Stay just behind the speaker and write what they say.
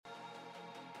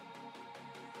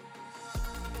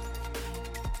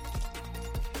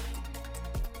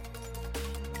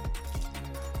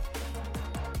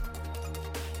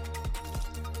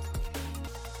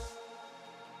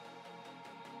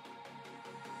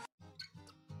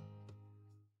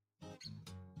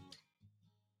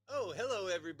Oh, hello,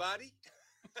 everybody.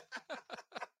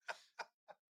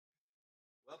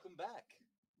 Welcome back.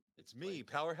 It's me,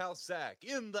 Powerhouse Zach,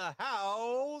 in the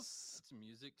house. It's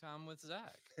music time with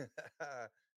Zach.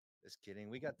 Just kidding.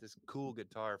 We got this cool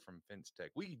guitar from Fence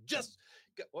Tech. We just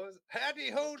got,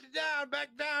 howdy hold it down back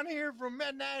down here from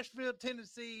Nashville,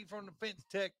 Tennessee, from the Fence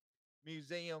Tech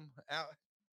Museum. Out.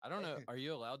 I don't know. Are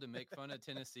you allowed to make fun of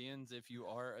Tennesseans if you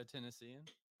are a Tennessean?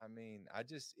 I mean, I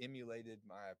just emulated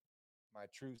my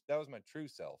true. That was my true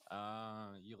self.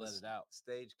 You let it out.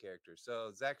 Stage character.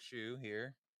 So Zach Shu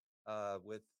here,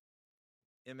 with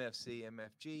MFC,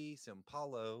 MFG,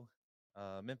 Simpalo,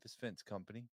 Memphis Fence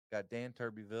Company. Got Dan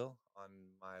Turbyville on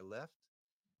my left.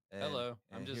 And, Hello.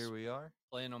 And I'm just here we are.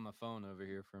 playing on my phone over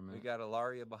here for a minute. We got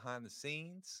Ilaria behind the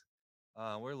scenes.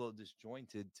 We're a little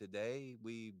disjointed today.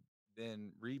 We've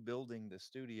been rebuilding the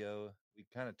studio. We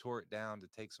kind of tore it down to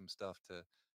take some stuff to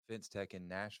Fence Tech in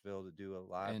Nashville to do a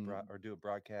live or do a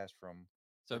broadcast from.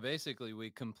 So basically, we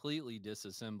completely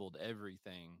disassembled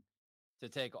everything to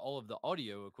take all of the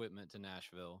audio equipment to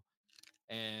Nashville.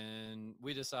 And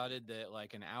we decided that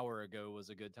like an hour ago was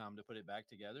a good time to put it back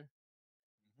together.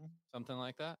 Mm-hmm. Something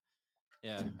like that.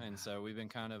 Yeah. And so we've been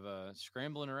kind of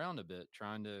scrambling around a bit,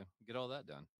 trying to get all that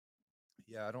done.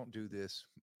 Yeah, I don't do this.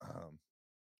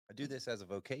 I do this as a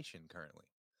vocation currently.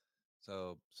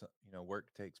 So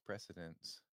work takes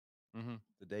precedence. Mm-hmm.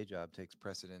 The day job takes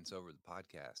precedence over the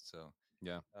podcast. So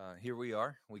yeah, here we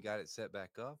are. We got it set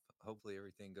back up. Hopefully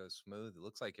everything goes smooth. It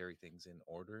looks like everything's in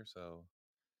order. So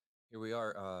here we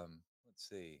are. Let's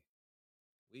see.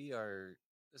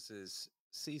 This is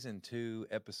season 2,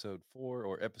 episode 4,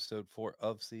 or episode 4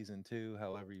 of season 2,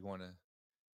 however you want to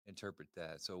interpret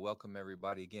that. So welcome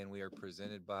everybody. Again, we are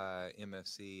presented by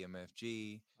MFC,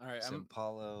 MFG. All right,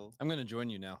 Simpalo. I'm going to join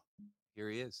you now. Here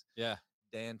he is. Yeah.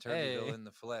 Dan Turbyville in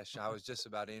the flesh. I was just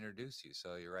about to introduce you,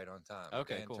 so you're right on time.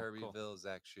 Okay, Dan cool. Turbyville,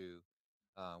 Zach Shu.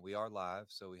 We are live,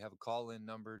 so we have a call-in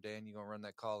number. Dan, you going to run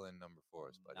that call-in number for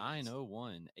us, buddy?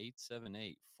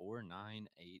 901-878-4987.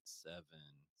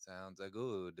 Sounds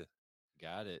good.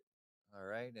 Got it. All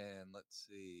right, and let's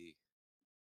see.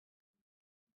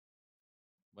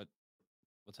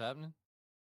 What's happening?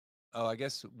 Oh, I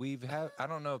guess I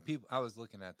don't know, people. I was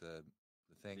looking at the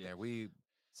thing there.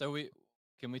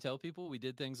 Can we tell people we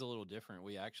did things a little different?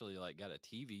 We actually got a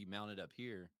TV mounted up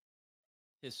here.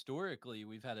 Historically,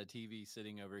 we've had a TV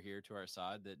sitting over here to our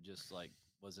side that just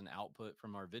was an output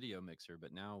from our video mixer,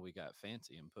 but now we got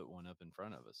fancy and put one up in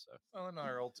front of us. So, well, and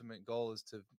our ultimate goal is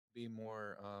to be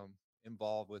more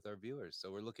involved with our viewers.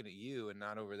 So we're looking at you and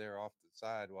not over there off the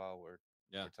side while we're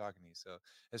talking to you. So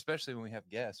especially when we have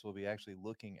guests, we'll be actually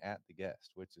looking at the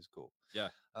guest, which is cool. Yeah.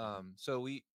 So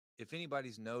if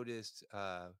anybody's noticed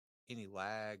any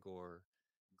lag or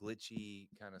glitchy,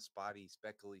 kind of spotty,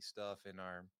 speckly stuff in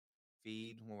our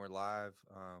feed when we're live,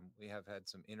 we have had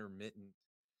some intermittent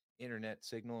internet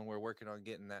signal, and we're working on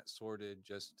getting that sorted.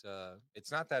 Just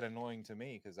it's not that annoying to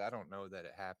me because I don't know that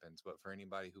it happens, but for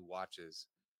anybody who watches,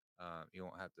 you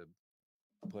won't have to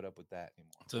put up with that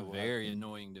anymore. It's very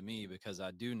annoying to me because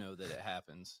I do know that it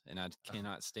happens, and I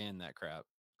cannot stand that crap.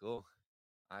 Cool.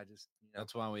 I just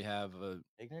that's why we have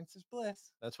ignorance is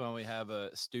bliss. That's why we have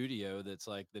a studio that's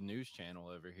like the news channel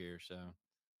over here. So,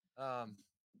 all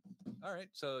right.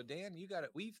 So Dan, you got it.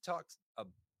 We've talked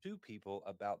to people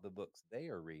about the books they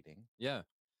are reading. Yeah.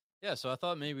 So I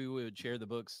thought maybe we would share the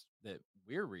books that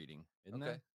we're reading. Isn't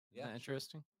that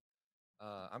interesting?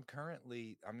 I'm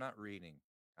not reading.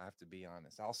 I have to be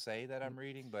honest. I'll say that I'm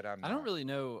reading, but I don't really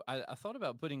know. I thought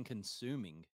about putting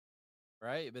consuming,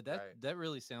 right? But that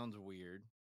really sounds weird.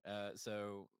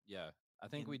 So yeah, I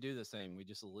think we do the same. We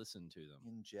just listen to them.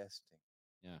 Ingesting.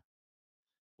 Yeah.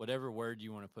 Whatever word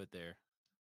you want to put there.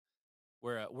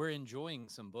 We're enjoying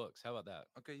some books. How about that?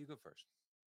 Okay, you go first.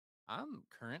 I'm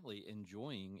currently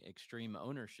enjoying Extreme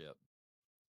Ownership.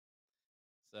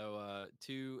 So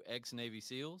 2 ex-Navy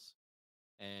SEALs,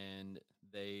 and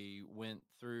they went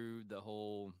through the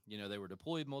whole, they were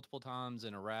deployed multiple times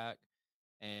in Iraq,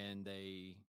 and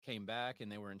they came back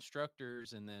and they were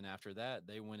instructors. And then after that,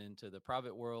 they went into the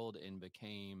private world and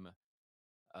became,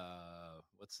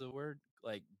 what's the word?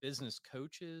 Like business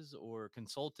coaches or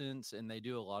consultants. And they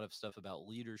do a lot of stuff about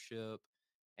leadership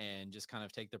and just kind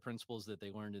of take the principles that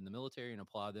they learned in the military and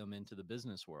apply them into the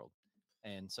business world.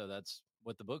 And so that's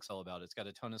what the book's all about. It's got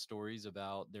a ton of stories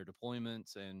about their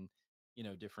deployments and,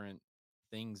 different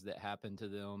things that happened to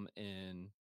them in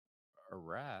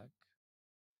Iraq.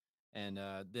 And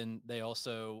then they'll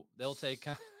take.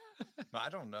 I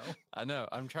don't know. I know.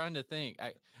 I'm trying to think.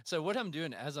 So what I'm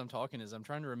doing as I'm talking is I'm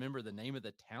trying to remember the name of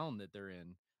the town that they're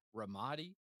in.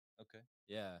 Ramadi. Okay.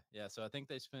 Yeah, yeah. So I think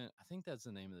they spent. I think that's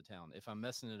the name of the town. If I'm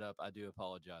messing it up, I do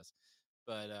apologize.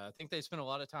 But I think they spent a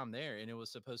lot of time there, and it was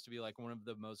supposed to be like one of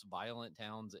the most violent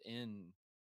towns in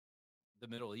the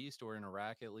Middle East or in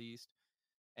Iraq at least.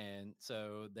 And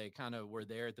so they kind of were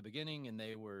there at the beginning, and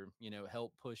they were,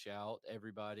 help push out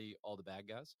everybody, all the bad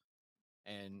guys,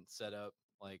 and set up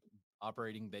like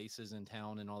operating bases in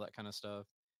town and all that kind of stuff.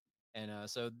 And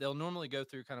so they'll normally go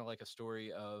through kind of like a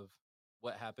story of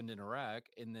what happened in Iraq,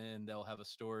 and then they'll have a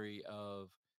story of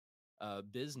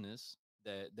business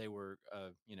that they were,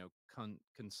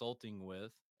 consulting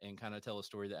with, and kind of tell a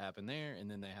story that happened there.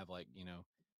 And then they have like,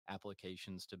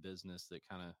 applications to business that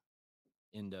kind of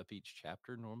end up each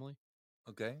chapter normally.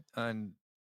 Okay. And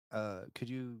could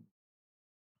you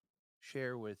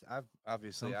share with I've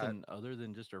obviously I Something other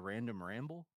than just a random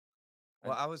ramble. I,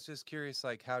 well, I was just curious,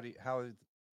 like,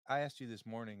 I asked you this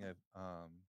morning if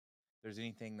there's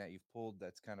anything that you've pulled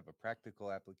that's kind of a practical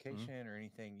mhm, application or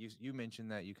anything. You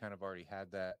mentioned that you kind of already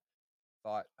had that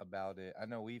thought about it. I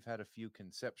know we've had a few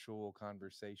conceptual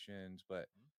conversations, but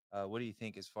what do you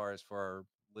think as far as for our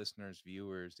listeners,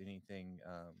 viewers, anything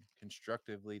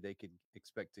constructively they could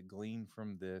expect to glean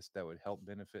from this that would help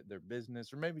benefit their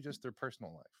business or maybe just their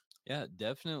personal life? yeah,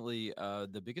 definitely.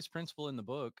 The biggest principle in the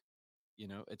book,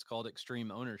 it's called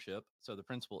extreme ownership. So the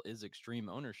principle is extreme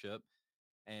ownership.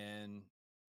 And,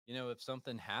 if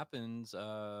something happens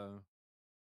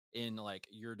in like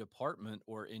your department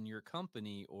or in your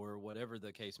company or whatever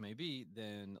the case may be,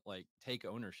 then like take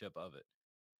ownership of it.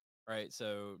 Right.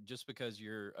 So just because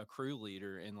you're a crew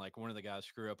leader and like one of the guys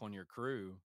screw up on your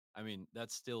crew, I mean,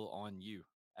 that's still on you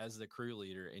as the crew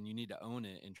leader, and you need to own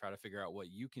it and try to figure out what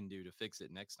you can do to fix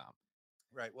it next time.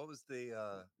 Right. What was the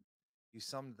you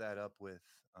summed that up with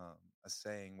a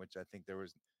saying, which I think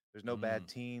there's no bad Mm.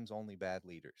 teams, only bad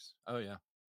leaders. Oh, yeah.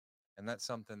 And that's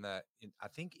something that I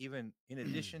think, even in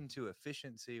addition to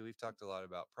efficiency, we've talked a lot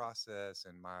about process,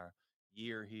 and my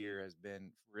year here has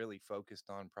been really focused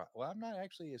on well, I'm not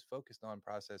actually as focused on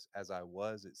process as I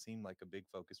was. It seemed like a big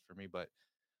focus for me, but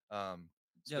um,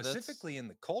 Yeah. That's specifically in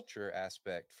the culture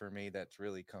aspect for me, that's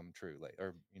really come true. Like,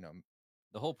 or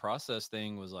the whole process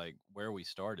thing was like where we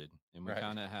started. And we right,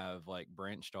 kind of have like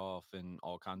branched off in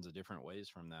all kinds of different ways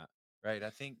from that. right. I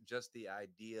think just the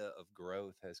idea of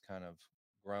growth has kind of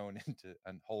grown into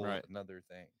a whole Right. another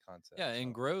thing concept. Yeah.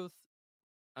 And So growth,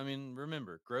 I mean,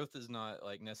 remember, growth is not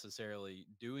like necessarily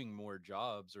doing more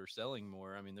jobs or selling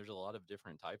more. I mean, there's a lot of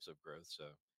different types of growth. So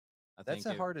I that's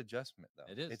think a hard adjustment,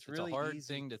 though. it is. It's It's a really hard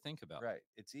easy. thing to think about. Right.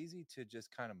 It's easy to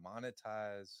just kind of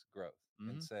monetize growth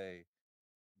and Hmm. say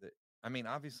that, I mean,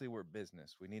 obviously we're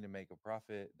business. We need to make a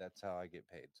profit. That's how I get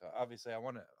paid. So obviously I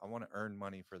want to earn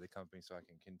money for the company so I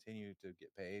can continue to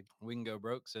get paid. We can go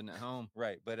broke sitting at home.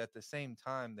 Right. But at the same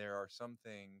time, there are some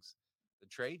things, the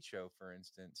trade show, for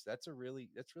instance, that's really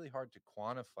hard to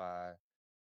quantify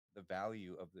the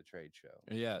value of the trade show.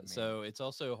 Yeah. I mean, So it's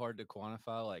also hard to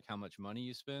quantify like how much money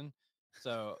you spend.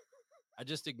 So I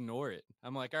just ignore it.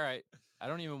 I'm like, all right, I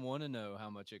don't even want to know how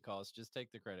much it costs. Just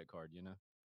take the credit card.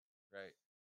 right.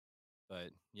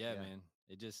 But yeah, Yeah. man,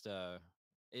 it just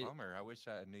it Bummer. I wish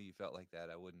I knew you felt like that.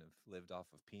 I wouldn't have lived off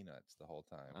of peanuts the whole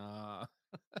time. uh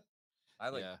I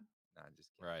like, yeah, nah, just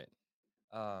kidding.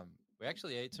 right. Um, We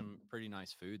actually ate some pretty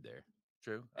nice food there.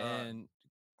 true. And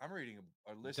I'm reading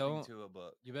or listening don't to a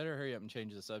book. you better hurry up and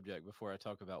change the subject before I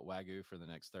talk about Wagyu for the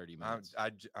next 30 minutes.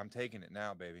 I'm taking it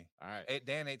now, baby. All right.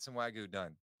 Dan ate some Wagyu.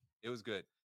 Done. It was good.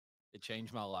 It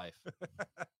changed my life.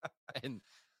 And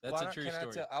that's Why a not? true Can I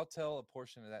story. tell? I'll tell a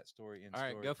portion of that story in All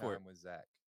right, story go for it. time with Zach.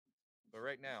 But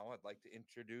right now, I'd like to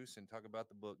introduce and talk about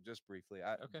the book just briefly.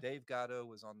 Okay. Dave Gatto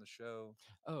was on the show.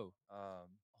 Oh, Um,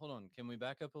 hold on. Can we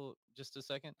back up just a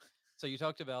second? So you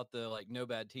talked about the like no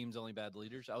bad teams, only bad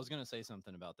leaders. I was going to say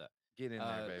something about that. get in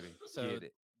there, baby. So Get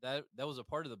it. that was a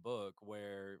part of the book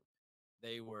where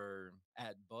they were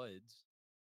at Buds,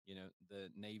 the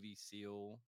Navy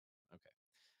SEAL. Okay.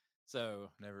 So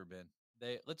Never been.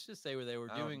 let's just say where they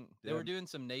were I don't. doing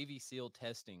some Navy SEAL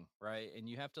testing, right? And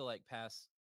you have to like pass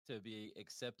to be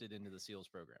accepted into the SEALs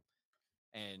program.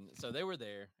 And so they were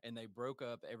there, and they broke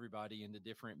up everybody into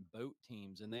different boat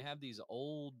teams. And they have these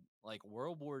old, like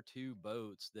World War II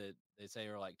boats that they say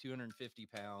are like 250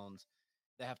 pounds.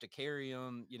 They have to carry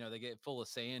them, they get full of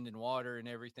sand and water and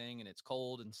everything, and it's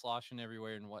cold and sloshing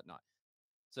everywhere and whatnot.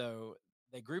 So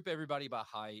they group everybody by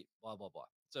height, blah, blah, blah.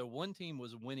 So one team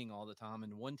was winning all the time,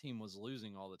 and one team was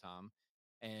losing all the time.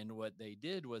 And what they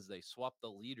did was they swapped the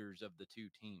leaders of the two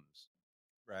teams,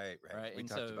 Right. Right. right? We And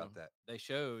talked so about that. they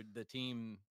showed the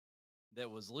team that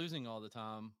was losing all the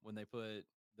time, when they put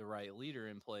the right leader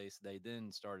in place, they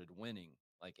then started winning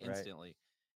like Right. instantly.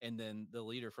 And then the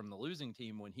leader from the losing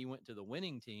team, when he went to the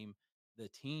winning team, the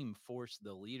team forced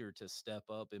the leader to step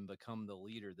up and become the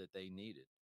leader that they needed.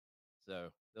 So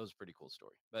that was a pretty cool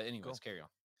story. But anyways, Cool. carry on.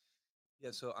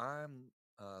 Yeah, so I'm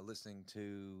listening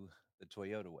to The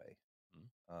Toyota Way,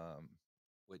 Mhm.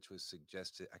 which was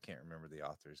suggested. I can't remember the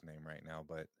author's name right now,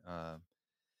 but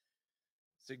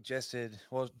suggested.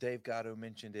 Well, Dave Gatto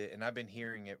mentioned it, and I've been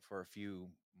hearing it for a few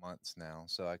months now.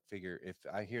 So I figure if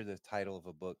I hear the title of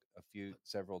a book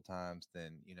several times,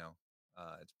 then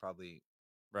it's probably in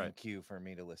Right. queue for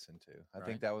me to listen to. I Right.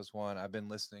 think that was one. I've been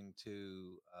listening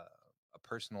to a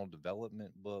personal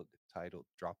development book titled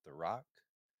 "Drop the Rock,"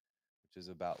 which is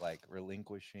about like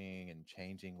relinquishing and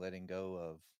changing, letting go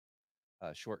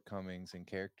of shortcomings and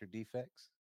character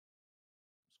defects.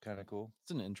 It's kind of cool.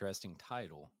 It's an interesting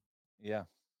title. Yeah,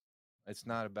 it's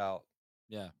not about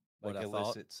Yeah. What like I thought.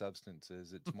 illicit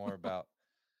substances. It's more about,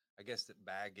 I guess, that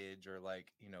baggage or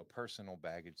like personal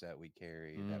baggage that we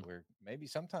carry Mm, that we're maybe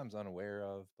sometimes unaware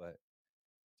of, but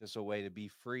just a way to be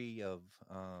free of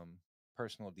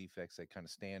personal defects that kind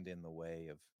of stand in the way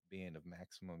of being of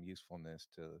maximum usefulness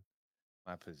to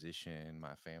my position,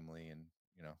 my family, and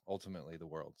ultimately the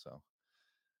world. So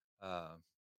uh,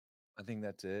 I think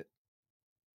that's it.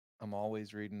 I'm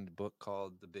always reading the book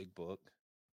called The Big Book,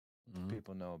 which mm.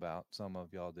 people know about. Some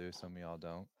of y'all do, some of y'all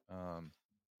don't.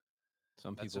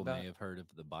 Some That's people about. may have heard of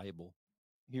the Bible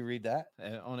You read that?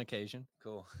 on occasion.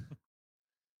 Cool.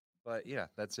 But yeah,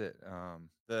 that's it.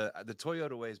 The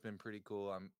Toyota way has been pretty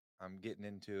cool. I'm getting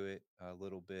into it a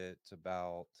little bit. It's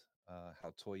about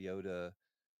how Toyota,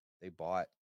 they bought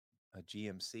a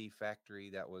GMC factory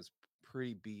that was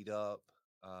pretty beat up.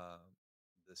 Uh,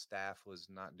 the staff was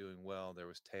not doing well. There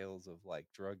was tales of like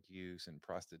drug use and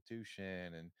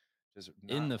prostitution and just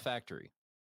In not the factory.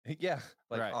 yeah,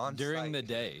 like Right. on During site. the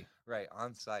day. Right,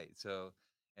 on site. So,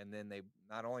 and then they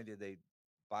not only did they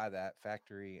buy that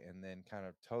factory and then kind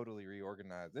of totally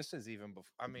reorganize. This is even before.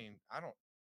 I mean,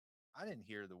 I didn't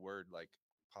hear the word like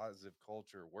positive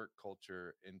culture, work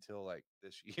culture until like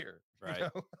this year. Right.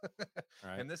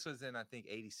 Right. And this was in I think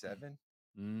 '87.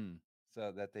 Mm.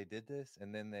 So that they did this,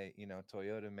 and then they,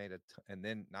 Toyota made and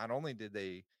then not only did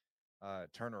they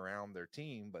turn around their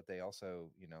team, but they also,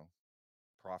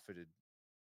 profited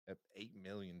at $8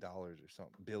 million or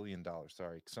something, $1 billion,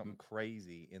 sorry, something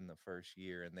crazy in the first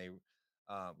year. And they,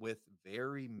 with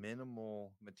very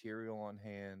minimal material on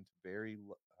hand, very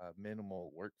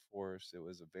minimal workforce. It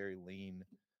was a very lean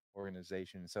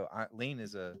organization. So lean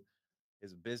is a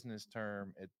business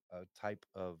term, a type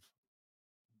of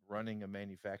running a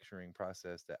manufacturing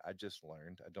process that I just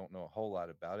learned. I don't know a whole lot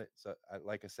about it. So,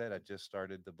 like I said, I just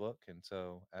started the book, and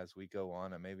so as we go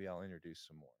on, maybe I'll introduce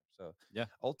some more. So, Yeah.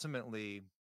 ultimately,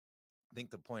 I think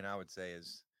the point I would say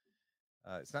is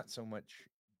it's not so much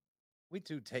we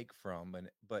do take from,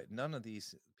 but none of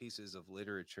these pieces of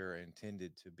literature are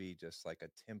intended to be just like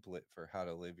a template for how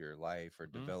to live your life or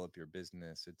Mm. develop your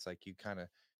business. It's like you kind of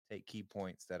take key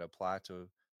points that apply to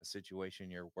a situation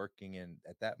you're working in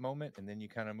at that moment, and then you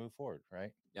kind of move forward,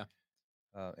 right? Yeah.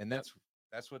 And Yep.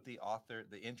 that's what the author,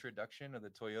 the introduction of the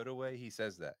Toyota way, he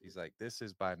says that he's like, this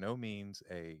is by no means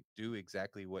a do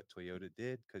exactly what Toyota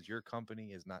did because your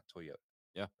company is not Toyota.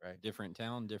 Yeah. Right. Different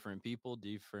town, different people,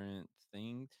 different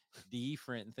things,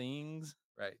 different things.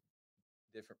 Right.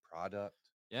 Different product.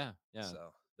 Yeah. Yeah.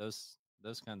 So,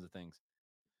 Those kinds of things.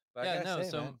 but I Yeah. gotta No. say,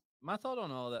 So man, my thought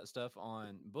on all that stuff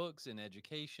on books and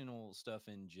educational stuff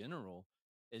in general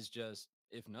is just,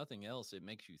 if nothing else, it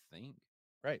makes you think,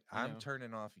 right. you I'm know?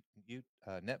 turning off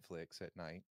Netflix at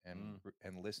night Mm.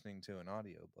 and listening to an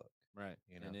audiobook. Right.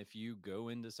 You know, And if you go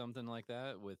into something like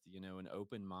that with, an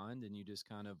open mind and you just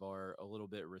kind of are a little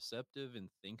bit receptive and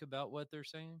think about what they're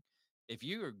saying, if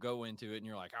you go into it and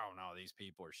you're like, oh no, these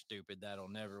people are stupid, that'll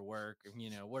never work.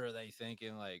 What are they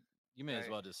thinking? Like, you may as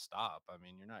right? well just stop. I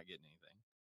mean, you're not getting anything.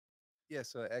 Yeah,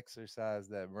 so exercise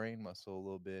that brain muscle a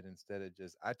little bit instead of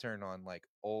just I turn on like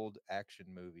old action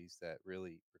movies that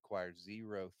really require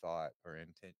zero thought or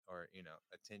intent or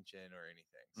attention or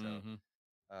anything. So Mm-hmm.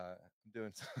 I'm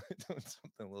doing doing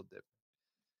something a little different.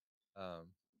 Um,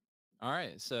 All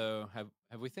right. So have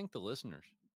we thanked the listeners?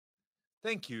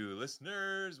 Thank you,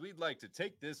 listeners. We'd like to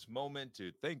take this moment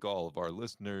to thank all of our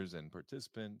listeners and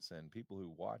participants and people who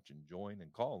watch and join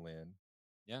and call in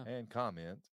Yeah. and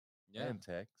comment Yeah. and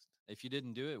text. If you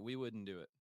didn't do it, we wouldn't do it.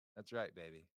 That's right,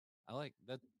 baby. I like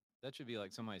that. That should be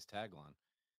like somebody's tagline.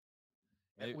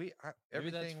 Maybe, maybe that's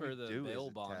Everything we for the do is bail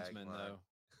a bondsman tagline. though.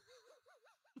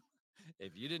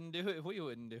 If you didn't do it, we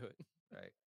wouldn't do it.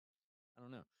 Right. I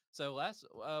don't know.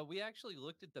 So we actually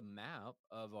looked at the map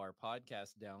of our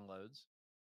podcast downloads.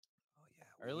 Oh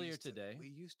yeah, earlier today. We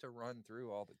used to run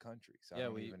through all the countries. I Yeah,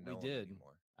 don't we even we know them did.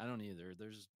 anymore. I don't either.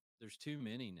 There's too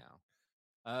many now.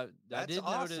 I That's did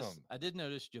notice. awesome. I did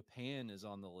notice Japan is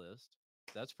on the list.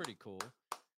 That's pretty cool.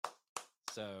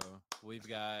 So we've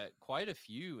got quite a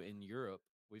few in Europe.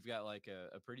 We've got like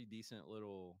a pretty decent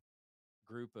little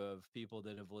group of people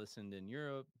that have listened in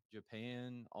Europe,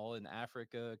 Japan, all in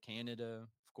Africa, Canada,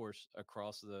 of course,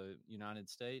 across the United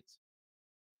States.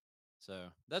 So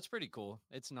that's pretty cool.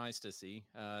 It's nice to see.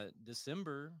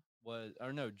 December was,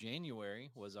 or no,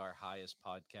 January was our highest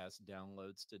podcast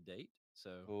downloads to date.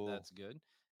 So Cool. that's good.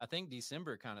 I think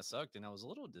December kind of sucked and I was a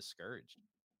little discouraged.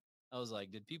 I was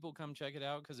like, did people come check it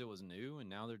out because it was new and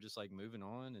now they're just like moving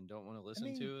on and don't want to I listen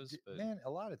mean, to us? But man, a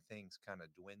lot of things kind of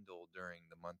dwindle during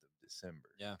the month of December.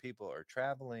 yeah. People are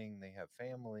traveling, they have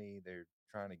family, they're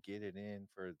trying to get it in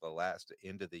for the last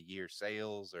end of the year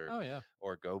sales Oh, yeah.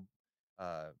 or go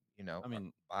uh, you know, I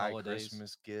mean, buy holidays,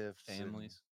 Christmas gifts and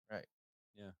families. right,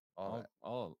 Yeah. all that.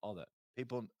 All that.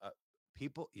 People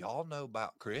y'all know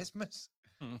about Christmas?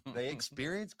 They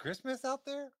experience Christmas out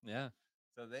there? Yeah.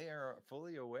 So they are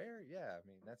fully aware? Yeah, I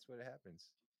mean, that's what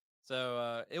happens.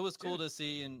 So it was cool Dude. to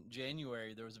see in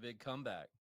January there was a big comeback,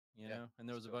 you Yeah, know, and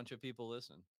there it's was a cool. bunch of people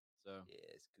listening. So Yeah,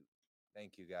 it's cool.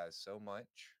 Thank you guys so much.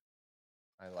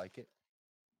 I like it.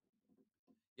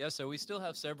 yeah, so we still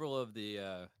have several of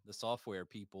the software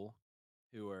people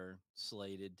who are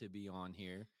slated to be on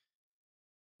here.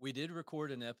 We did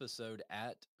record an episode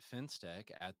at FinStech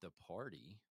at the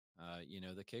party,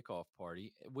 the kickoff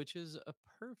party, which is a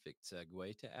perfect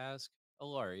segue to ask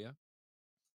Ilaria.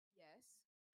 Yes,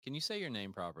 Can you say your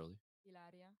name properly?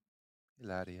 Ilaria.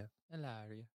 Hilaria.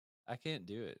 Ilaria. I can't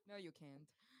do it. No, you can't.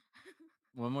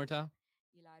 One more time.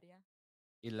 Ilaria.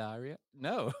 Ilaria?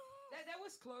 No. That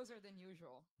was closer than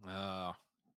usual. Oh,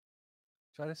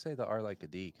 Try to say the R like a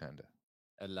D, kind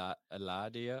of.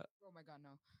 Eladia. Oh my god,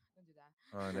 no. Don't do that.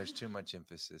 Oh, there's too much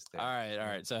emphasis there. All right, all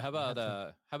right. So how about have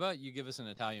to- how about you give us an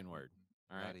Italian word?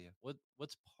 All right. Ilaria.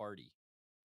 What's party?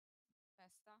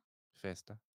 Festa.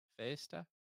 Festa. Festa?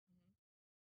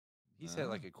 He said it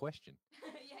like Oh. a question.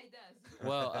 Yeah, it does.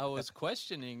 Well, I was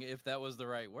questioning if that was the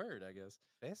right word, I guess.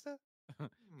 Festa?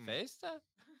 Festa?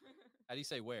 How do you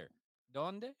say where?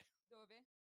 Donde? Dove?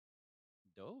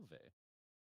 Dove.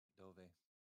 Dove.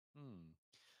 Hmm.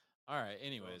 All right.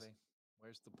 Anyways, Dove.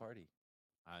 Where's the party?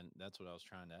 that's what I was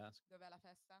trying to ask. Dove la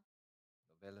festa?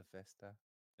 Novella Festa.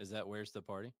 Is that where's the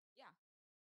party? Yeah.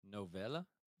 Novella?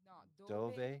 No,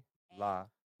 Dove la.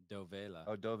 Dovela.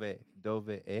 Oh, dove. Dove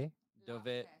e? La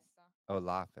Dove festa. Oh,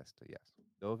 la festa. Yes.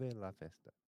 Dove la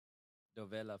festa.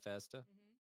 Dovela Festa?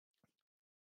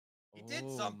 Mm-hmm. He did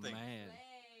Oh, something. Man.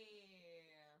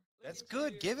 That's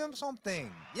good. Give him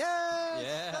something. Yes.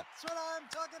 Yeah. That's what I'm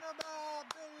talking about.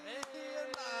 Baby,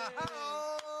 in the Hey.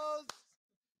 house.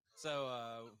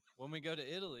 So when we go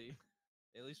to Italy,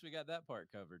 at least we got that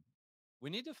part covered. We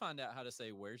need to find out how to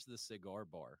say where's the cigar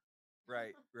bar.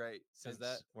 Right. Right. 'Cause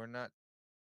Since we're not.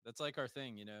 That's like our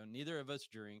thing, neither of us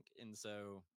drink, and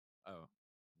so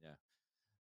yeah.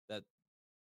 That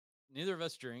neither of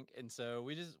us drink, and so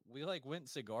we like went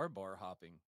cigar bar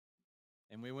hopping.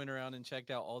 And we went around and checked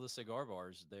out all the cigar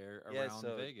bars there around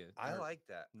Vegas. I or like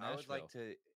that. Nashville.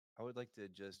 I would like to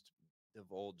just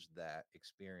divulge that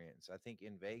experience. I think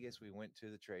in Vegas we went to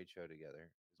the trade show together.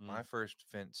 It was my first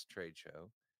fence trade show.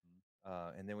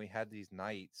 And then we had these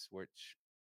nights which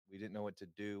we didn't know what to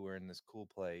do. We're in this cool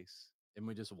place. And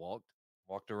we just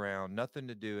Walked around, nothing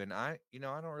to do. And I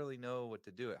don't really know what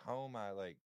to do at home. I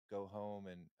like go home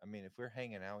and I mean if we're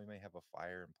hanging out, we may have a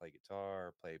fire and play guitar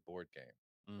or play a board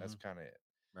game. That's kind of it.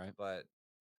 right. But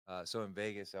so in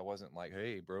Vegas, I wasn't like,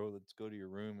 "Hey, bro, let's go to your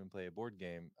room and play a board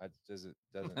game." It doesn't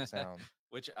sound.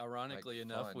 Which, ironically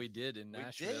enough, fun. we did in We did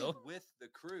Nashville. with the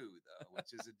crew though,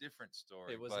 which is a different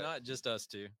story. It was but- not just us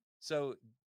two. So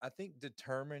I think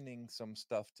determining some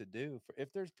stuff to do for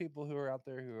if there's people who are out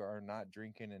there who are not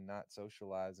drinking and not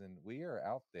socializing, we are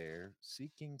out there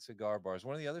seeking cigar bars.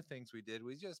 One of the other things we did,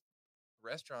 we just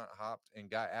restaurant hopped and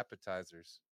got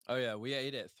appetizers. Oh yeah, we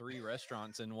ate at 3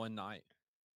 restaurants in one night.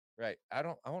 Right. I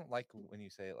don't like when you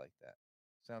say it like that.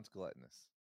 Sounds gluttonous.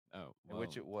 Oh,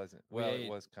 Which it wasn't. we Well, ate- it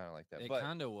was kind of like that. It But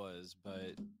kind of was,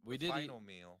 but we the did eat. final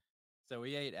meal. So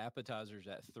we ate appetizers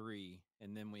at 3,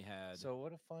 and then we had. So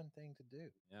what a fun thing to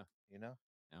do. Yeah. You know?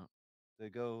 Yeah. To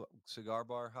go cigar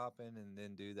bar hopping and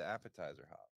then do the appetizer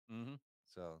hop. Mm-hmm.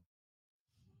 So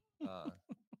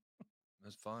it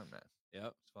was fun, man.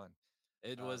 Yep. It's fun.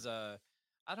 It was.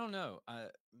 I don't know.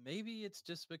 Maybe it's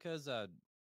just because I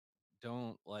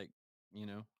don't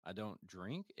I don't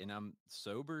drink, and I'm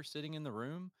sober sitting in the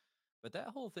room. But that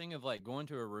whole thing of like going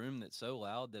to a room that's so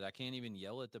loud that I can't even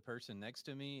yell at the person next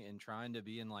to me and trying to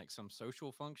be in like some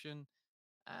social function,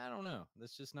 I don't know.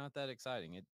 That's just not that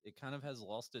exciting. It kind of has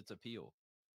lost its appeal.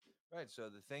 Right. So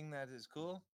the thing that is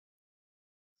cool,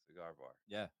 cigar bar.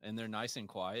 Yeah, and they're nice and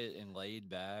quiet and laid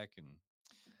back, and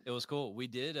it was cool. We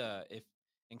did if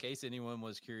in case anyone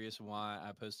was curious why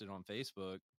I posted on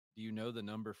Facebook, do you know the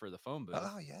number for the phone booth?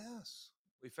 Oh yes,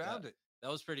 we That, found it.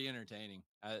 that was pretty entertaining.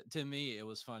 To me, it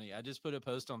was funny. I just put a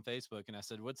post on Facebook and I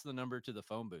said, "What's the number to the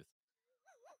phone booth?"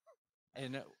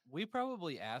 And we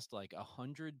probably asked like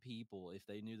 100 people if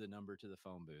they knew the number to the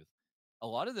phone booth. A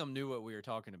lot of them knew what we were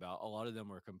talking about. A lot of them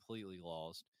were completely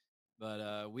lost.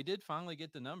 But we did finally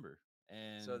get the number.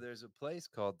 And So there's a place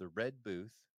called the Red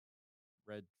Booth,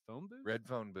 red phone booth. Red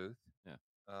Phone Booth, Yeah.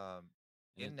 um,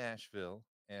 And in Nashville,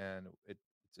 and it's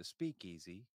a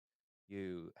speakeasy.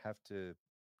 You have to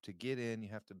get in. You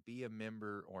have to be a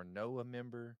member or know a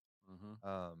member.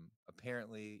 Mhm.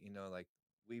 Apparently, like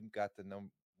we've got the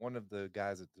number. One of the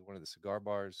guys at one of the cigar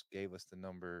bars gave us the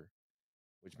number,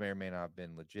 which may or may not have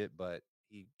been legit, but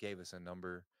he gave us a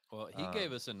number. Well, he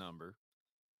gave us a number,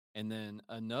 and then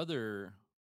another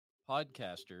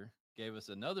podcaster gave us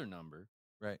another number,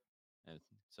 Right. and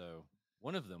so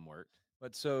one of them worked.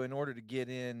 But so in order to get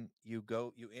in, you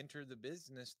enter the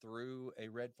business through a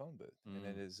red phone booth, and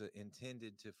it is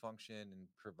intended to function and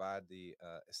provide the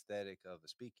aesthetic of a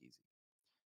speakeasy.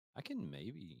 I can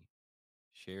maybe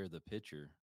share the picture.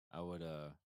 I would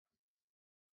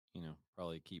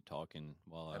probably keep talking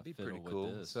while That'd I be fiddle pretty with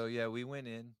cool. this. So yeah, we went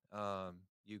in.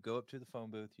 You go up to the phone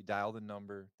booth, you dial the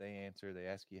number, they answer, they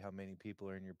ask you how many people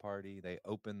are in your party, they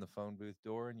open the phone booth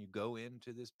door, and you go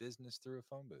into this business through a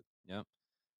phone booth. Yep.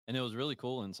 And it was really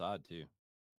cool inside too.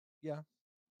 Yeah,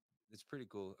 it's pretty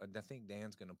cool. And I think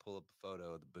Dan's gonna pull up a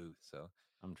photo of the booth. So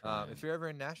I'm trying. if you're ever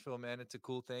in Nashville, man, it's a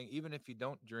cool thing. Even if you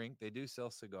don't drink, they do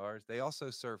sell cigars. They also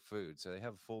serve food, so they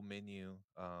have a full menu.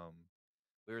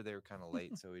 We were there kind of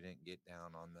late, so we didn't get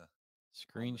down on the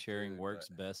Screen sharing food, works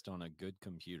but- best on a good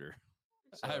computer.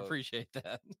 I So, appreciate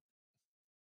that.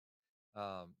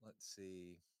 let's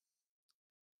see.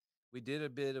 We did a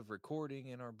bit of recording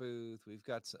in our booth. We've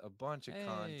got a bunch of Hey,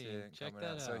 content check coming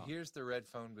out. that So out. here's the red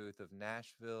phone booth of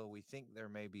Nashville. We think there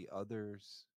may be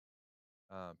others.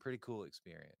 Pretty cool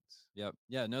experience. Yep.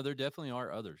 Yeah, no, there definitely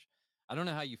are others. I don't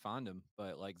know how you find them,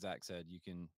 but like Zach said, you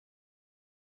can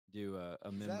do a Is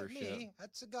that membership. me at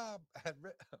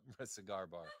a cigar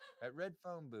bar at Red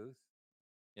Phone Booth?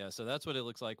 Yeah, so that's what it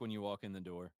looks like when you walk in the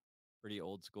door. Pretty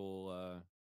old school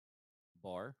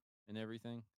bar and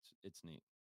everything. It's neat.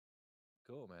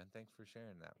 Cool, man. Thanks for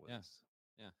sharing that with Yeah. us.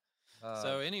 Yeah.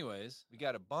 So, anyways, we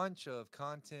got a bunch of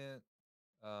content.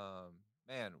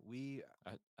 Man,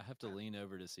 I have to lean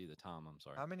over to see the time. I'm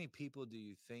sorry. how many people do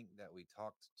you think that we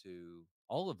talked to?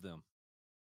 All of them.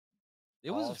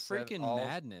 It was freaking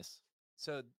madness.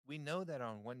 So we know that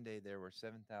on one day there were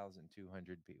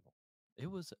 7,200 people. It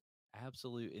was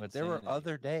absolute insanity. But there were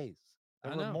other days.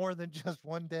 There I were know. more than just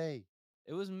one day.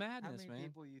 It was How madness, many man.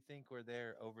 people you think were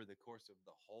there over the course of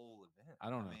the whole event? I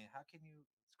don't know. I mean, how can you?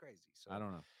 It's crazy. So I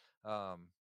don't know.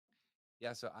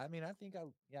 Yeah. So I mean, I think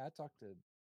I talked to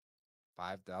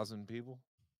 5,000 people.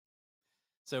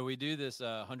 So we do this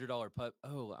 $100 putt.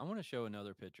 Oh, I want to show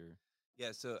another picture.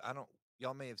 Yeah. So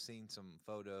y'all may have seen some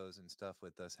photos and stuff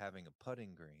with us having a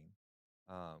putting green.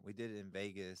 We did it in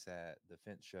Vegas at the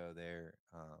Fence Show there.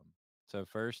 So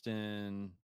first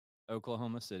in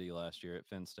Oklahoma City last year at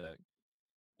FinStech,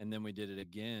 and then we did it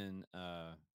again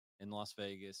in Las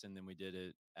Vegas, and then we did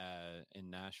it in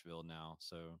Nashville now.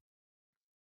 So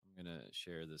I'm gonna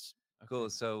share this. Cool. Okay.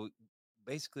 So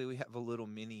basically, we have a little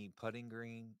mini putting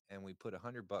green, and we put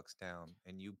 $100 down,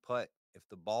 and you putt. If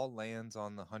the ball lands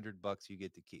on the $100, you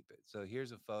get to keep it. So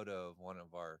here's a photo of one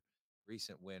of our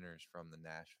recent winners from the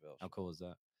Nashville How show. cool is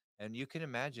that? And you can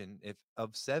imagine if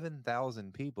of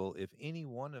 7,000 people, if any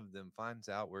one of them finds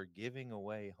out we're giving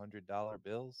away $100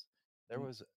 bills, there Mm.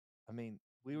 was, I mean,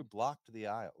 we were blocked the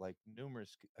aisle like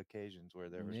numerous occasions where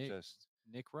there was just,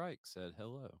 Nick Reich said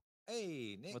hello.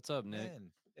 hey, Nick. What's up, Nick?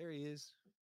 Man, there he is.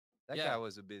 That Yeah. guy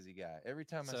was a busy guy. Every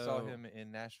time I saw So- him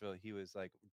in Nashville, he was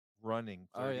like running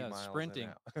Oh, 30 yeah, miles sprinting.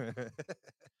 an hour.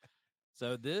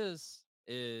 So this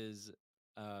is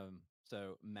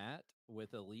so Matt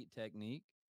with Elite Technique.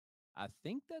 I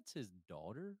think that's his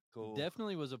daughter. Cool.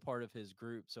 Definitely was a part of his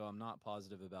group, so I'm not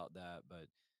positive about that. But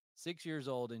 6 years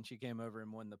old, and she came over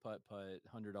and won the putt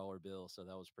 $100 bill. So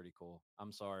that was pretty cool.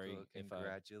 I'm sorry Cool. if I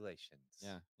Congratulations.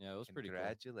 yeah, it was pretty cool.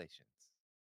 Congratulations.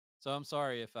 So I'm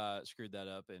sorry if I screwed that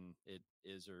up and it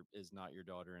is or is not your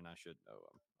daughter, and I should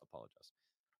apologize.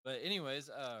 But anyways,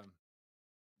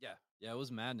 Yeah, it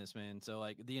was madness, man. So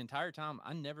like the entire time,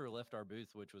 I never left our booth,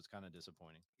 which was kind of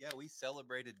disappointing. Yeah, we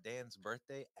celebrated Dan's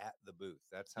birthday at the booth.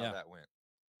 That's how Yeah. that went.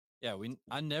 Yeah,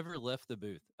 I never left the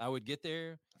booth. I would get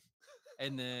there,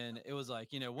 and then it was like,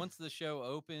 once the show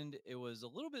opened, it was a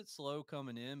little bit slow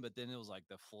coming in, but then it was like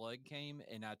the flood came,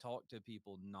 and I talked to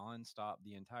people nonstop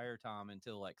the entire time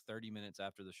until like 30 minutes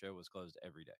after the show was closed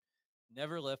every day.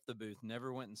 Never left the booth,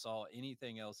 never went and saw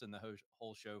anything else in the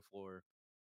whole show floor.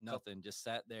 Nothing, just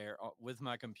sat there with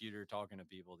my computer talking to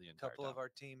people the A entire couple time. of our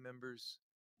team members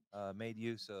made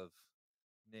use of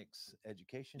Nick's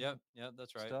education Yep,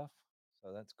 that's right. stuff.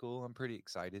 So that's cool. I'm pretty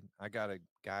excited. I got a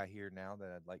guy here now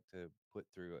that I'd like to put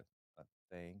through a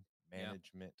thing, Yeah.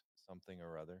 management something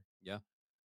or other. Yeah.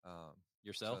 Um,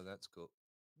 Yourself? So that's cool.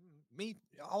 Me,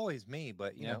 always me,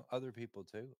 but you Yeah. know, other people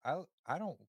too. I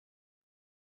don't.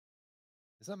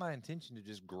 It's not my intention to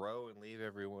just grow and leave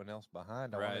everyone else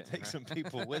behind. I want Right, to take right. some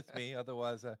people with me.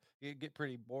 Otherwise, it'd get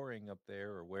pretty boring up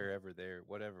there or wherever there,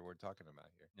 whatever we're talking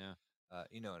about here. Yeah.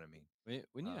 You know what I mean. We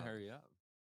need to Um, hurry up.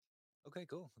 Okay,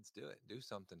 cool. Let's do it. Do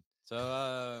something.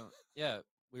 So yeah,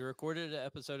 we recorded an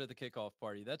episode of the kickoff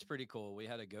party. That's pretty cool. We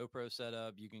had a GoPro set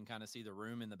up. You can kind of see the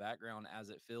room in the background as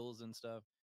it fills and stuff.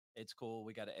 It's cool.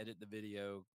 We got to edit the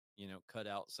video, cut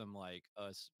out some like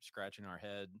us scratching our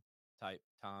head type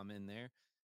time in there.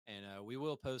 And we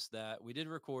will post that. We did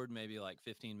record maybe like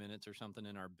 15 minutes or something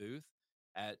in our booth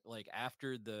at like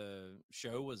after the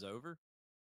show was over.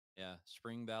 Yeah,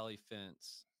 Spring Valley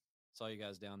Fence. Saw you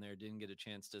guys down there. Didn't get a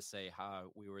chance to say hi.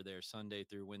 We were there Sunday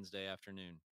through Wednesday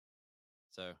afternoon.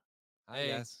 So, Hi, hey,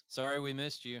 guys. sorry we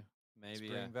missed you. Maybe.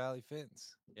 Spring Valley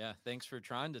Fence. Yeah, thanks for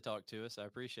trying to talk to us. I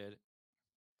appreciate it.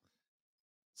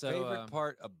 So, Favorite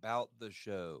part about the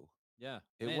show. Yeah,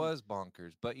 It man, was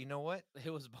bonkers, but you know what?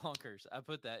 It was bonkers. I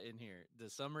put that in here. The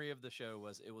summary of the show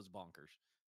was it was bonkers.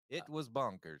 It was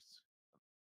bonkers.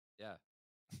 Yeah.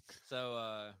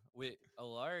 So, with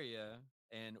Ilaria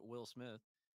and Will Smith,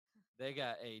 they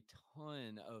got a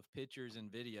ton of pictures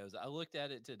and videos. I looked at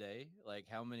it today, like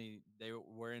how many they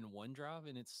were in OneDrive,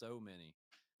 and it's so many.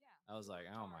 Yeah. I was like,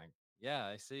 oh my, yeah,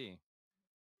 I see.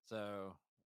 So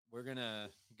we're gonna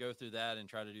go through that and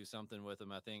try to do something with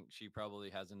them. I think she probably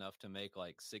has enough to make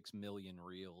like 6 million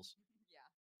reels.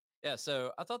 Yeah. Yeah.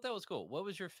 So I thought that was cool. What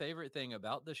was your favorite thing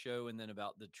about the show and then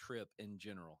about the trip in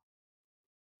general?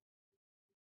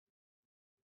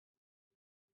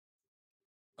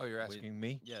 Oh, you're asking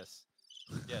me? Yes.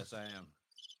 Yes, I am.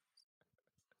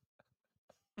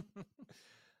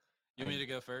 You want me to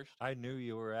go first? I knew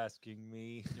you were asking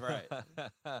me. Right.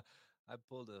 I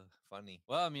pulled a funny.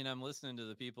 Well, I mean, I'm listening to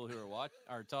the people who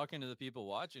are talking to the people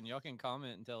watching. Y'all can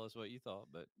comment and tell us what you thought.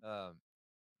 But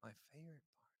My favorite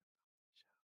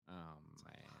part. oh It's a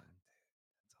man, lot,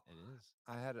 dude. it is.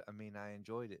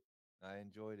 I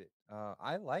enjoyed it.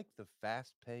 I like the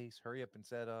fast pace, hurry up and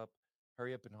set up,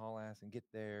 hurry up and haul ass and get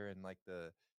there. And like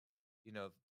you know,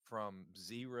 from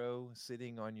zero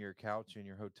sitting on your couch in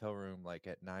your hotel room, like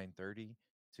at 9:30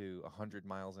 to 100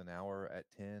 miles an hour at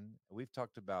 10. We've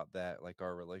talked about that, like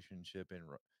our relationship and,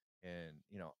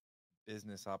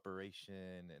 business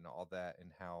operation and all that,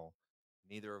 and how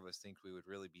neither of us think we would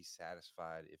really be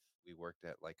satisfied if we worked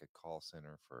at like a call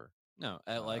center for No,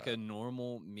 at like a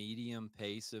normal medium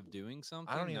pace of doing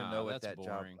something. I don't even know what that's that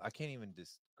boring. job. I can't even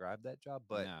describe that job.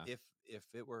 But No. if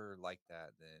it were like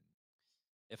that, then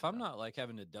If I'm not like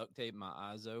having to duct tape my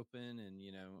eyes open and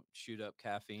shoot up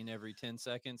caffeine every 10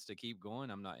 seconds to keep going,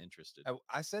 I'm not interested.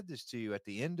 I said this to you at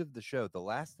the end of the show. The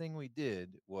last thing we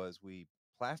did was we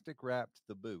plastic wrapped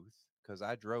the booth because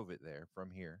I drove it there from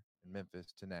here in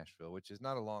Memphis to Nashville, which is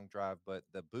not a long drive, but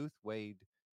the booth weighed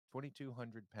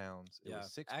 2,200 pounds. It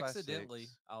was 6 accidentally. by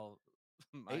 6, I'll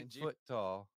 8 mind you. foot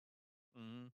tall.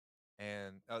 Mhm.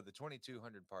 And the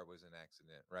 2,200 part was an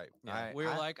accident, right? Yeah, we were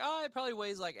like, oh, it probably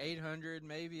weighs like 800,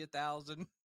 maybe 1,000.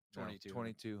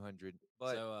 2,200. 2,200.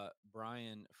 But So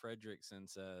Brian Fredrickson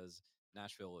says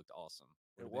Nashville looked awesome.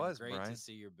 It Would've been was, great Brian. to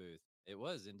see your booth. It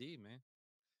was indeed, man.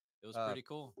 It was Uh, pretty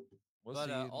cool. we'll But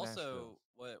see you in also, Nashville.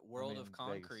 what World of Vegas.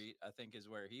 Concrete, I think, is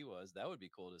where he was. That would be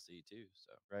cool to see too.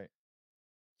 So Right.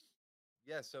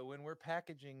 Yeah, so when we're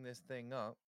packaging this thing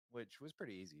up, which was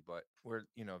pretty easy, but we're,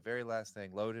 very last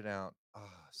thing, loaded out,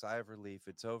 sigh of relief,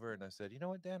 it's over. And I said, you know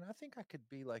what, Dan, I think I could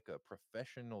be like a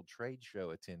professional trade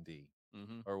show attendee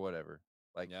mhm. or whatever.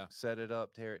 Like Yeah. set it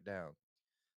up, tear it down.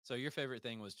 So your favorite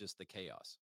thing was just the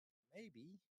chaos.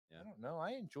 Maybe. Yeah. I don't know.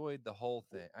 I enjoyed the whole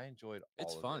thing. I enjoyed all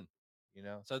It's of fun.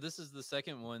 it, So this is the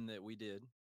second one that we did.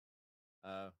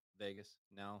 Vegas.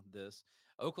 Now this.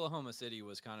 Oklahoma City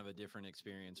was kind of a different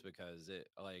experience because it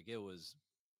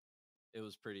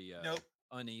was pretty Nope.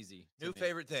 uneasy. to New me.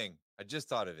 favorite thing. I just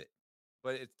thought of it.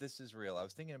 but this is real. I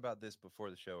was thinking about this before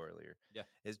the show earlier. Yeah.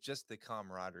 It's just the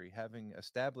camaraderie, having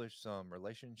established some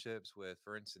relationships with,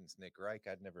 for instance, Nick Reich.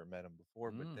 I'd never met him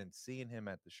before, but Mm, then seeing him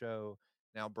at the show.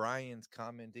 Now Brian's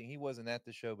commenting. He wasn't at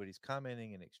the show, but he's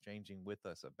commenting and exchanging with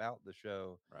us about the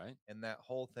show, right. and that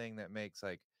whole thing that makes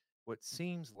like what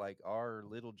seems like our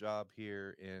little job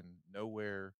here in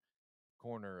nowhere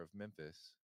corner of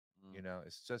Memphis. Mm,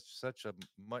 It's just such a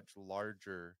much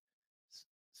larger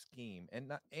scheme,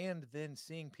 and then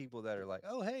seeing people that are like,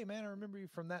 "Oh, hey, man, I remember you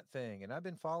from that thing, and I've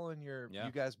been following yeah.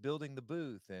 you guys building the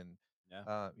booth, and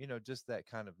Yeah. just that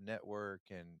kind of network,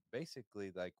 and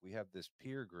basically, like, we have this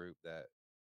peer group that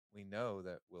we know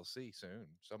that we'll see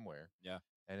soon somewhere, Yeah.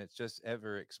 and it's just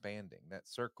ever expanding. That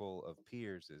circle of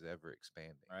peers is ever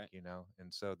expanding, Right.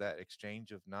 and so that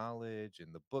exchange of knowledge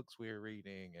and the books we're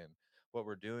reading and what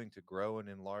we're doing to grow and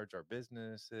enlarge our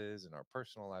businesses and our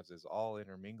personal lives is all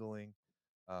intermingling.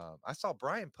 I saw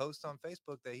Brian post on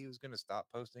Facebook that he was going to stop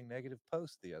posting negative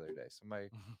posts the other day. Somebody,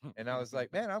 and I was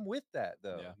like, man, I'm with that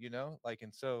though, Yeah. like,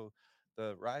 and so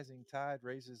the rising tide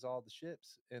raises all the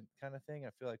ships and kind of thing.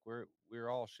 I feel like we're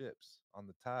all ships on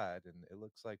the tide, and it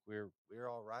looks like we're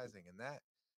all rising. And that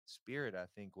spirit, I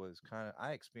think, was kind of,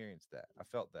 I experienced that. I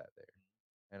felt that there,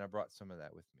 and I brought some of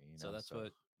that with me. So that's So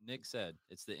what Nick said.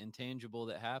 It's the intangible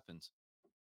that happens.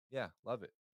 yeah, love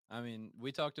it. I mean,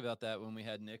 we talked about that when we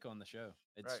had Nick on the show.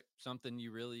 It's Right. something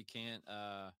you really can't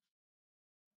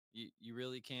you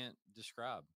really can't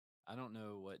describe. I don't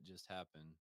know what just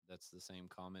happened. That's the same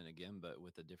comment again, but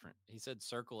with a different. He said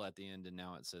circle at the end, and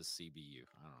now it says CBU.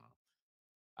 I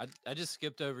don't know. I just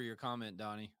skipped over your comment,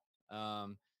 Donnie.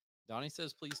 Um, Donnie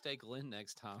says, "Please take Lynn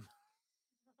next time."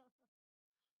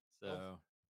 Oh,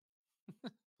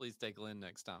 So please take Lynn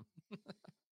next time.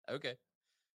 Okay.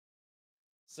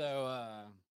 So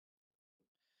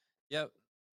yep.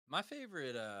 My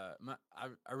favorite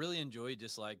I really enjoy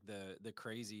just like the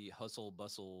crazy hustle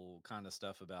bustle kind of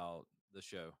stuff about the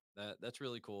show. That's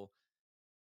really cool.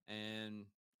 And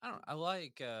I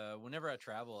like whenever I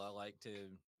travel, I like to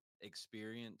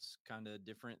experience kind of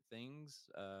different things.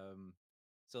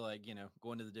 So like,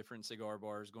 going to the different cigar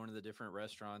bars, going to the different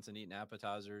restaurants and eating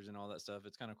appetizers and all that stuff.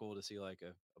 It's kind of cool to see like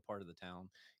a part of the town.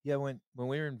 yeah. When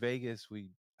we were in Vegas,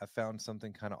 I found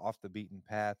something kind of off the beaten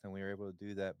path, and we were able to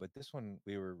do that. But this one,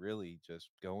 we were really just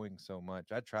going so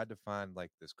much. I tried to find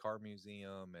like this car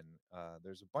museum, and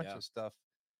there's a bunch Yeah. of stuff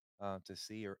to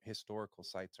see, or historical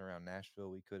sites around Nashville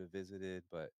we could have visited.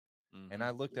 But and Mm-hmm.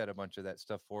 I looked at a bunch of that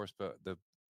stuff for us, but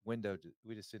we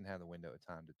just didn't have the window of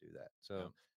time to do that. Yeah.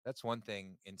 So that's one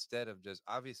thing. Instead of just,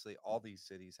 obviously all these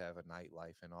cities have a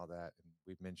nightlife and all that, and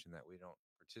we've mentioned that we don't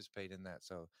participate in that.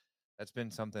 So that's been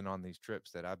something on these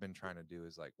trips that I've been trying to do,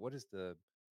 is like, what does the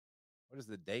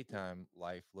daytime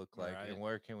life look like, and Right.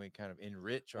 where can we kind of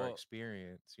enrich our Well,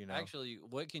 experience. actually,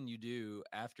 what can you do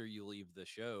after you leave the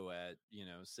show at,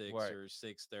 6 Right. or Well, and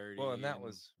 6:30 that and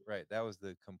was right. That was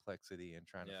the complexity in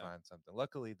trying to yeah. find something.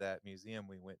 Luckily, that museum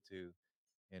we went to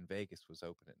in Vegas was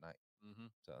open at night, Mhm.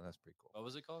 so that's pretty cool. What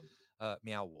was it called?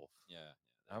 Meow Wolf. Yeah, yeah,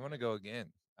 there I'm you gonna go. go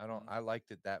again. I don't. Mhm. I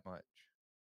liked it that much.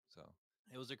 So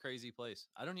It was a crazy place.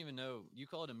 I don't even know. You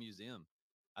call it a museum.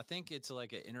 I think it's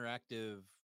like an interactive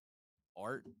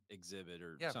art exhibit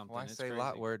or yeah, something. why It's say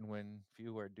lot crazy. word when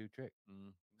few word do trick?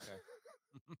 Mm, okay.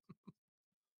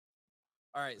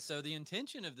 All right. So the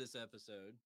intention of this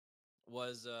episode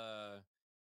was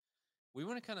we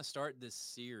want to kind of start this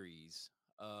series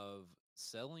of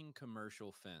selling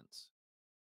commercial fence.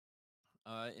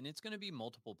 And it's going to be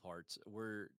multiple parts.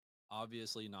 We're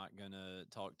obviously not going to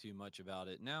talk too much about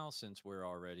it now since we're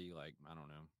already like, I don't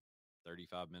know,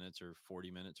 35 minutes or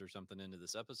 40 minutes or something into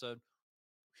this episode.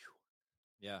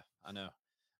 Yeah, I know.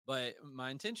 But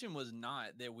my intention was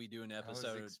not that we do an I was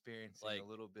episode experiencing a like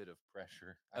little bit of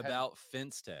pressure. I had about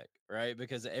Fence Tech, right?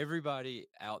 Because everybody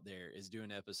out there is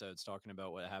doing episodes talking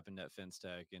about what happened at Fence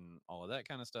Tech and all of that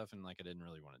kind of stuff. And like, I didn't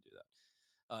really want to do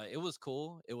that. It was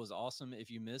cool. It was awesome. If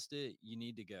you missed it, you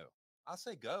need to go. I'll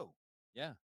say go.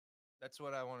 Yeah. That's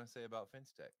what I want to say about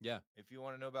FinStech. Yeah. If you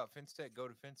want to know about FinStech, go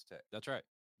to FinStech. That's right.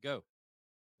 Go.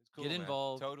 It's cool, Get man.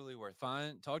 involved. Totally worth it.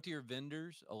 Find talk to your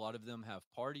vendors. A lot of them have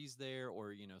parties there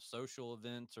or, social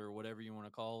events or whatever you want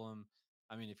to call them.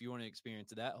 I mean, if you want to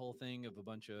experience that whole thing of a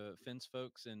bunch of fence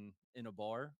folks in a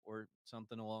bar or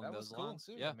something along That was those cool lines.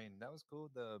 too. Yeah. I mean, that was cool.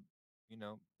 The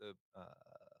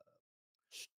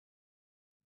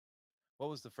what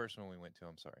was the first one we went to?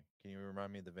 I'm sorry. Can you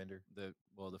remind me of the vendor? The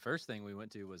first thing we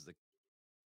went to was the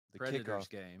The Predators kickoff.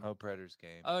 game. Oh, Predators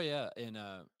game. Oh yeah, and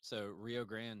so Rio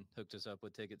Grande hooked us up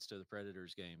with tickets to the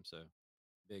Predators game. So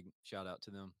Big shout out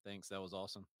to them. Thanks. That was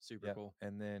awesome. Super Yep. cool.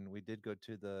 And then we did go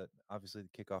to obviously the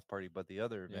kickoff party, but the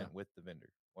other Yeah. event with the vendor.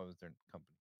 What was their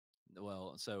company?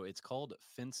 Well, so it's called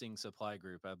Fencing Supply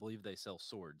Group. I believe they sell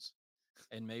swords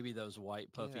and maybe those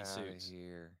white puffy Get outta suits.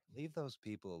 here. Leave those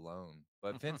people alone.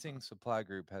 But Fencing Supply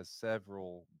Group has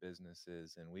several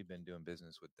businesses, and we've been doing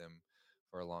business with them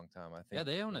for a long time. I think Yeah,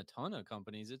 they own a ton of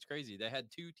companies. It's crazy. They had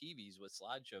 2 TVs with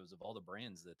slideshows of all the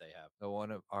brands that they have. the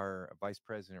one of our vice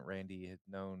president Randy had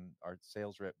known our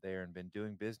sales rep there and been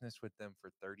doing business with them for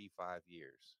 35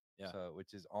 years. Yeah. So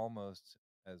which is almost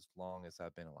as long as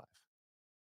I've been alive.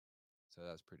 So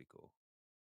that's pretty cool.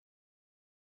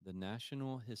 The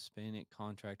National Hispanic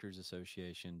Contractors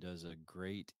Association does a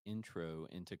great intro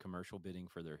into commercial bidding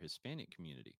for their Hispanic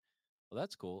community. Well,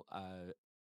 that's cool. I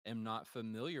am not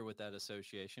familiar with that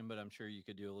association, but I'm sure you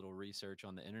could do a little research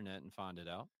on the internet and find it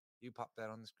out. You popped that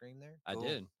on the screen there? I Cool.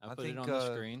 did. I put it think, on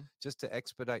the screen. Just to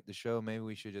expedite the show, maybe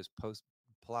we should just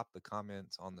plop the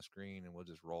comments on the screen and we'll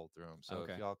just roll through them. So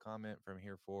Okay. if y'all comment from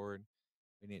here forward,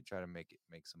 we need to try to make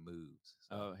some moves.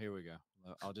 So. Oh, here we go.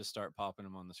 I'll just start popping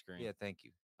them on the screen. Yeah, thank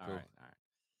you. All Cool. right.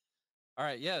 All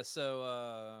right. Yeah. So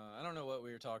I don't know what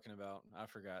we were talking about. I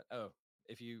forgot. Oh,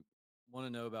 if you want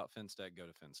to know about FinStech, go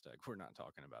to FinStech. We're not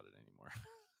talking about it anymore.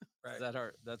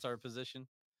 Right. That's our position?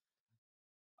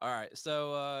 All right.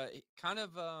 So kind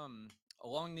of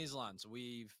along these lines,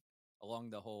 along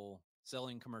the whole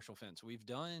selling commercial fence, we've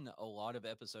done a lot of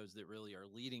episodes that really are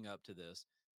leading up to this.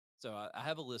 So I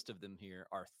have a list of them here.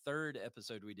 Our third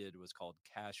episode we did was called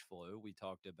Cash Flow. We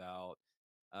talked about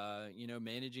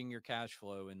managing your cash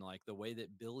flow and like the way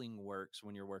that billing works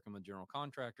when you're working with general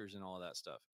contractors and all of that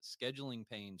stuff. Scheduling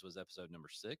pains was episode number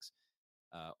 6.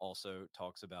 Also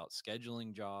talks about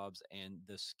scheduling jobs and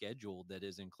the schedule that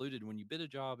is included when you bid a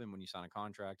job and when you sign a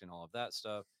contract and all of that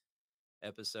stuff.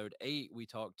 Episode 8, we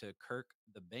talked to Kirk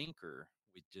the banker.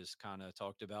 We just kind of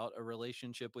talked about a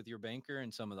relationship with your banker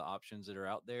and some of the options that are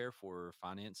out there for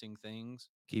financing things.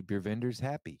 Keep your vendors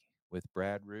happy with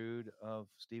Brad Rude of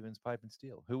Stevens Pipe and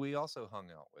Steel, who we also hung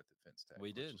out with at FinStech.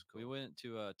 We did. Cool. We went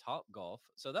to Top Golf.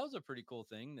 So that was a pretty cool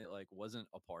thing that like wasn't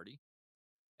a party.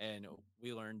 And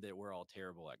we learned that we're all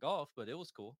terrible at golf, but it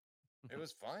was cool. It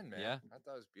was fun, man. Yeah. I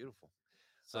thought it was beautiful.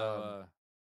 So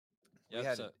we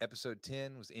had episode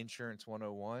 10 was Insurance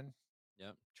 101.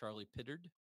 Yep. Charlie Pittard.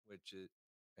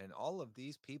 And all of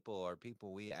these people are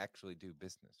people we actually do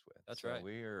business with. That's right.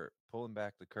 We are pulling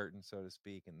back the curtain, so to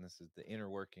speak, and this is the inner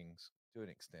workings to an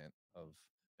extent of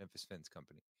Memphis Fence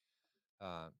Company.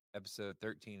 Episode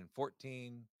 13 and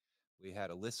 14, we had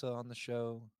Alyssa on the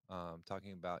show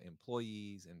talking about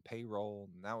employees and payroll,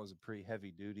 and that was a pretty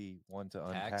heavy duty one to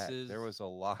unpack. Taxes. There was a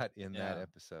lot in that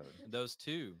episode. Those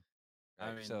two. Right?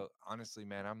 I mean, so honestly,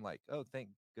 man, I'm like, oh, thank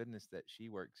goodness that she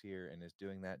works here and is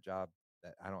doing that job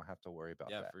that I don't have to worry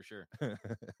about that. Yeah, for sure.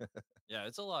 Yeah,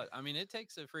 it's a lot. I mean, it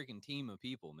takes a freaking team of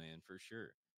people, man, for sure.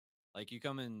 Like you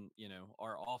come in,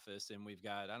 our office and we've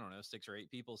got, I don't know, 6 or 8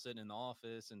 people sitting in the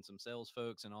office and some sales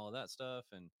folks and all of that stuff.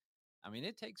 And I mean,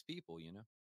 it takes people,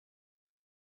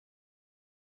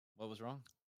 What was wrong?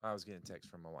 I was getting a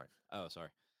text from my wife. Oh, sorry.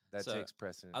 That takes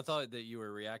precedence. I thought that you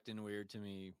were reacting weird to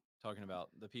me talking about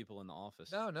the people in the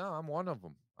office. No, I'm one of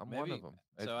them. One of them.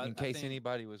 So in case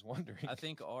anybody was wondering. I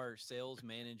think our sales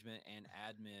management and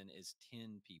admin is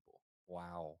 10 people.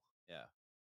 Wow. Yeah.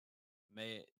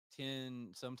 10,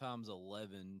 sometimes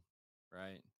 11,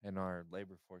 right? And our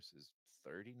labor force is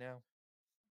 30 now?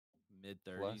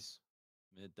 Mid-30s.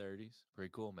 Mid-30s. Pretty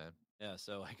cool, man. Yeah,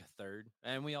 so like a third.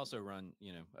 And we also run,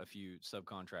 a few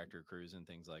subcontractor crews and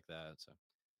things like that. So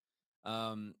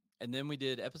and then we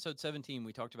did episode 17,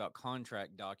 we talked about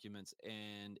contract documents.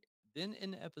 And then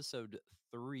in episode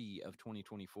 3 of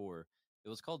 2024, it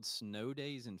was called Snow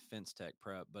Days and Fence Tech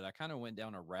Prep, but I kind of went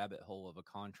down a rabbit hole of a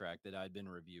contract that I'd been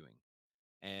reviewing.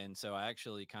 And so I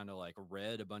actually kind of like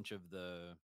read a bunch of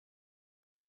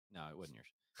no, it wasn't yours.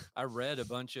 I read a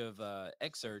bunch of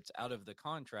excerpts out of the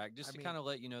contract just to kind of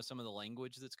let you know some of the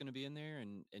language that's going to be in there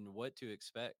and what to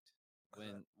expect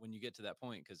when you get to that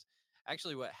point. Because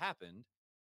actually what happened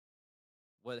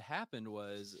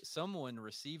was someone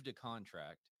received a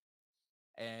contract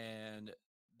and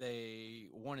they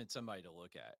wanted somebody to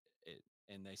look at it.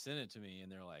 And they sent it to me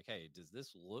and they're like, hey, does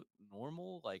this look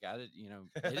normal? Like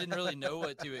they didn't really know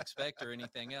what to expect or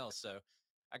anything else. So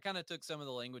I kind of took some of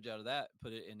the language out of that,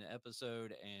 put it in the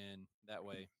episode, and that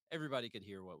way everybody could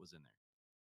hear what was in there.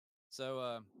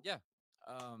 So,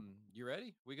 you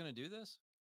ready? We going to do this?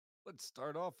 Let's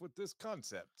start off with this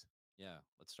concept. Yeah,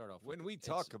 let's start off. When we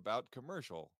talk about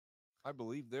commercial, I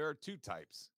believe there are 2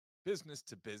 types: business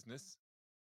to business,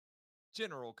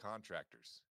 general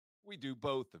contractors. We do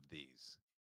both of these.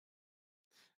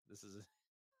 This is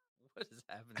what is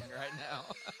happening right now?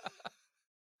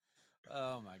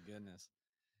 Oh my goodness.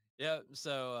 Yeah,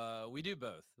 so we do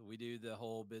both. We do the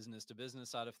whole business to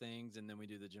business side of things, and then we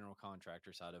do the general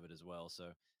contractor side of it as well. So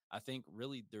I think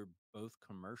really they're both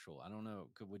commercial. I don't know.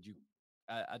 Would you?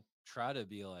 I try to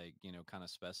be like kind of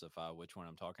specify which one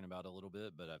I'm talking about a little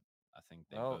bit, but I think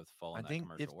they Well, both fall I in that think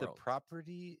commercial if the world.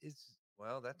 property is,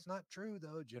 well, that's not true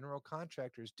though. General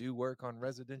contractors do work on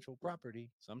residential property,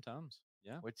 Sometimes,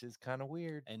 yeah. which is kind of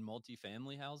weird And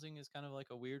multifamily housing is kind of like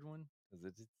a weird one, because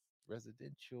it's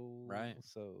residential. right?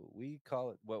 So we call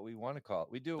it what we want to call it.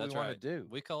 We do what That's we want to right. do.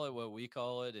 We call it what we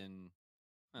call it, and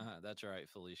that's right,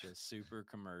 Felicia. Super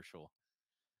commercial.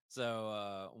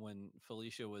 So when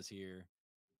Felicia was here,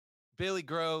 Billy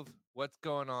Grove, what's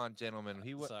going on, gentlemen?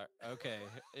 sorry, okay,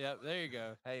 yeah, there you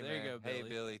go. Hey There you man, go, hey Billy.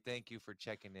 Billy, thank you for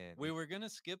checking in. We were gonna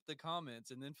skip the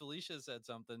comments, and then Felicia said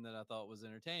something that I thought was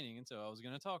entertaining, and so I was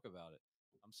gonna talk about it.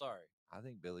 I'm sorry. I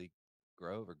think Billy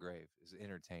Grove or Grave is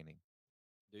entertaining.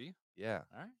 Do you? Yeah.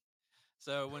 All right.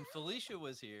 So when Felicia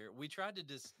was here, we tried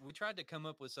to come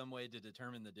up with some way to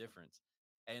determine the difference.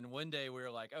 And one day we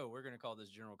were like, "Oh, we're going to call this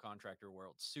general contractor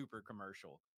world super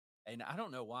commercial." And I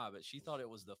don't know why, but she thought it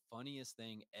was the funniest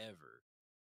thing ever.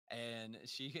 And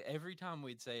she every time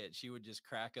we'd say it, she would just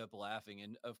crack up laughing.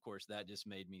 And of course, that just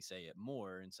made me say it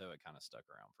more, and so it kind of stuck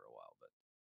around for a while. But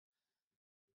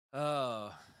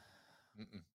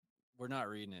Mm-mm. we're not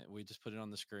reading it. We just put it on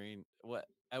the screen. What?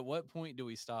 At what point do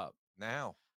we stop?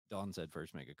 Now. Dawn said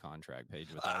first make a contract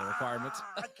page with all the requirements.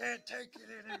 I can't take it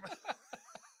anymore.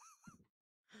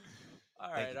 All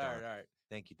Thank right, you, all Dawn. right, all right.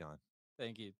 Thank you, Don.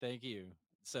 Thank you, thank you.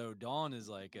 So Dawn is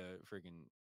like a freaking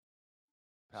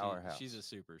Powerhouse. She's a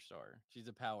superstar. She's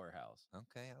a powerhouse,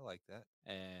 Okay, I like that.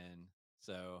 and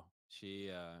so she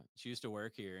used to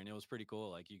work here, and it was pretty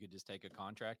cool. Like you could just take a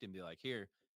contract and be like, here,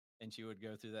 and she would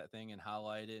go through that thing and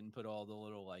highlight it and put all the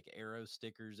little like arrow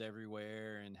stickers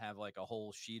everywhere, and have like a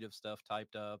whole sheet of stuff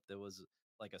typed up that was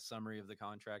like a summary of the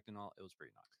contract and all. It was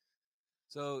pretty nice.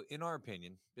 So, in our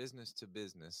opinion, business to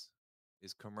business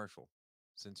is commercial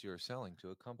since you're selling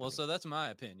to a company. Well, so that's my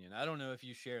opinion. I don't know if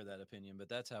you share that opinion, but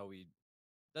that's how we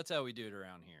do it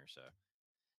around here. So,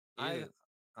 I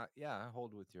yeah, I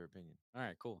hold with your opinion. all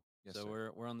right, cool. Yes, So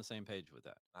sir. we're on the same page with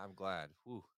that. I'm glad.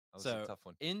 Whew, that was So a tough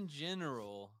one. in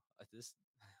general, this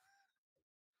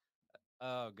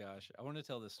oh gosh, I want to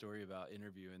tell the story about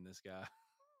interviewing this guy.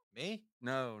 Me?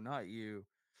 No, not you.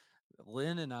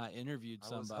 Lynn and I interviewed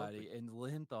I was somebody, hoping. and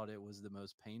Lynn thought it was the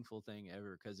most painful thing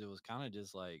ever because it was kind of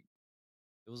just like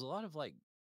it was a lot of like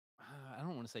I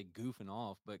don't want to say goofing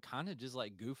off, but kind of just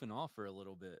like goofing off for a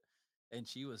little bit. And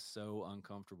she was so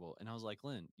uncomfortable. And I was like,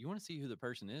 Lynn, you want to see who the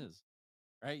person is,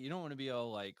 right? You don't want to be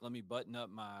all like, let me button up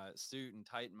my suit and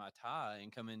tighten my tie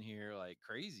and come in here like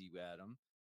crazy at them.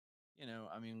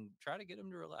 I mean, try to get them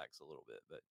to relax a little bit.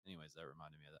 But, anyways, that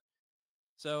reminded me of that.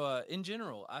 So, in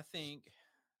general, I think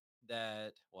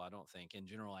that, well, I don't think in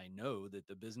general, I know that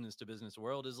the business to business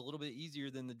world is a little bit easier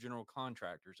than the general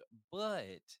contractors,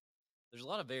 but there's a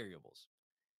lot of variables.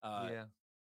 Yeah.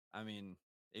 I mean,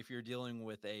 if you're dealing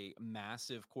with a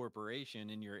massive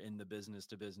corporation and you're in the business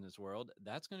to business world,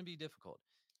 that's going to be difficult.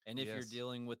 And if you're Yes.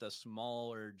 dealing with a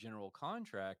smaller general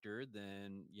contractor,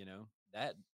 then,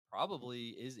 that probably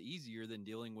is easier than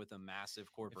dealing with a massive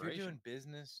If corporation. you're doing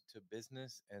business to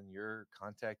business and your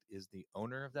contact is the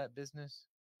owner of that business,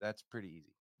 that's pretty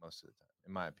easy most of the time,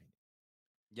 in my opinion.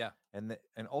 Yeah. And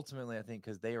ultimately, I think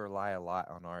because they rely a lot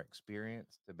on our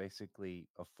experience to basically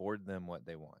afford them what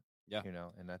they want. Yeah.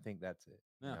 And I think that's it.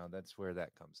 Yeah. That's where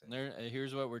that comes in.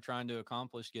 Here's what we're trying to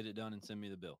accomplish: get it done and send me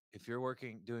the bill. If you're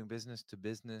doing business to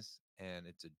business and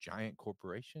it's a giant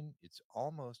corporation, it's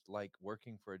almost like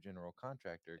working for a general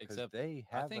contractor because Except they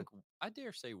I have think I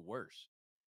dare say worse,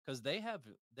 because they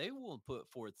will put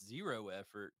forth zero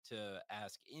effort to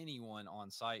ask anyone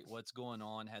on site what's going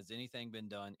on, has anything been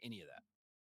done, any of that.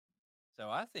 So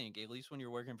I think at least when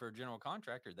you're working for a general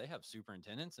contractor, they have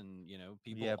superintendents and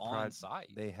people on site.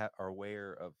 They are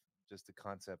aware of just the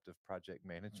concept of project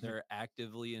management. They're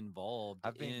actively involved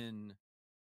in.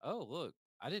 Oh, look,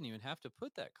 I didn't even have to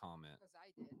put that comment. Because I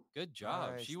did. Good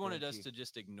job. Nice, She wanted thank us you. to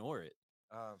just ignore it.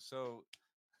 So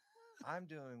I'm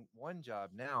doing one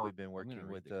job now. We've been working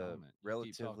read with the a comment. You keep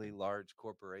relatively talking. large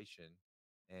corporation,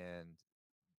 and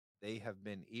they have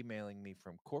been emailing me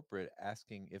from corporate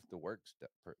asking if the work's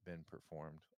been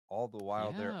performed. All the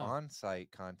while, their Yeah.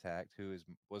 on-site contact, who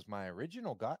was my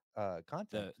original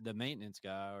contact The maintenance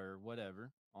guy or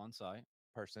whatever on site.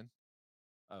 person.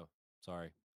 Oh, sorry.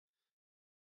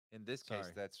 In this case,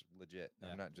 Sorry. that's legit. Yeah.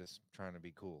 I'm not just trying to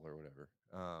be cool or whatever.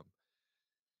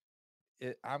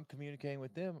 I'm communicating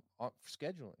with them on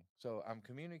scheduling. So I'm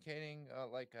communicating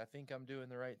like I think I'm doing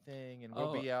the right thing, and we'll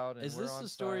Oh, be out and is we're this on the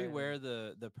story site. where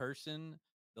the person,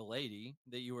 the lady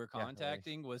that you were Yeah, the lady.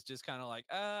 contacting was just kind of like,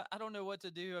 I don't know what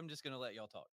to do. I'm just gonna let y'all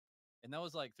talk. And that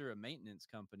was like through a maintenance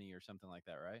company or something like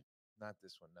that, right? Not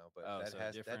this one, no, but Oh, that so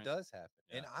that different. does happen,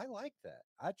 and Yeah. I like that.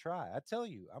 I try. I tell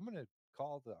you, I'm gonna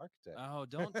call the architect. Oh,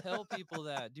 don't tell people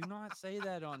that. Do not say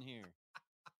that on here.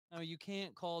 No, you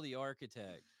can't call the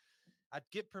architect. I'd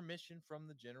get permission from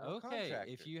the general Okay, contractor.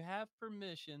 if you have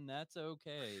permission, that's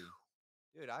okay.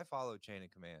 Dude, I follow chain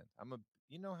of command.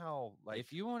 You know how like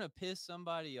If you want to piss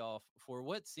somebody off for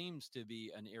what seems to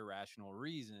be an irrational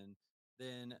reason,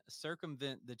 then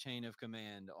circumvent the chain of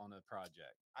command on a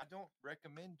project. I don't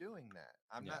recommend doing that.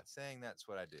 I'm Yeah. not saying that's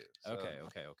what I do. Okay.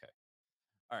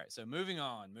 All right. So moving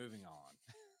on.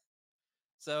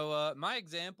 So my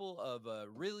example of a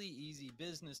really easy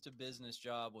business to business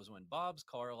job was when Bob's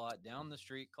car lot down the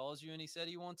street calls you and he said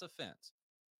he wants a fence.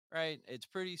 Right? It's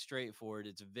pretty straightforward.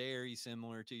 It's very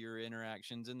similar to your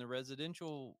interactions in the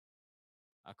residential.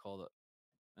 I call it.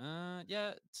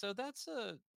 Yeah. So that's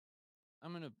a.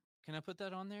 I'm gonna. Can I put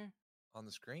that on there? On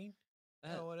the screen?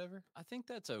 That, Whatever. I think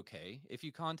that's okay. If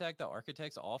you contact the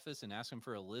architect's office and ask them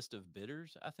for a list of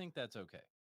bidders, I think that's okay.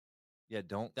 Yeah,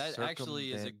 don't That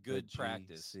actually is a circumvent the good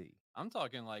practice. GC. I'm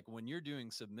talking like when you're doing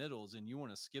submittals and you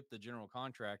want to skip the general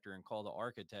contractor and call the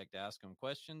architect to ask them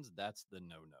questions, that's the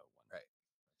no-no one. Right.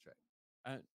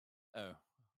 That's right.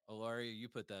 Ilaria, you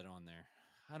put that on there.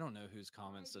 I don't know whose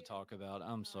comments to talk about.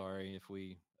 I'm sorry if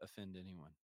we offend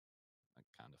anyone.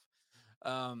 Kind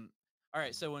of. All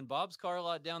right. So when Bob's car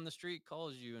lot down the street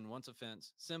calls you and wants a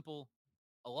fence, simple,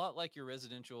 a lot like your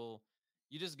residential,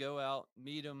 you just go out,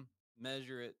 meet them,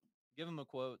 measure it, give them a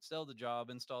quote, sell the job,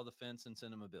 install the fence, and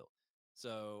send them a bill.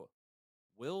 So,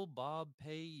 will Bob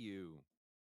pay you?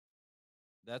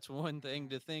 That's one thing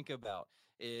to think about.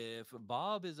 If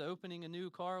Bob is opening a new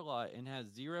car lot and has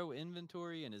zero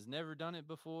inventory and has never done it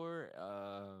before,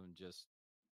 just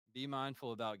be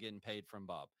mindful about getting paid from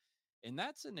Bob. In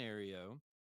that scenario,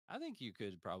 I think you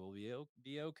could probably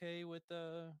be okay with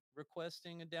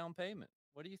requesting a down payment.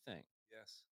 What do you think?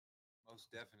 Yes. Most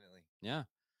definitely. Yeah.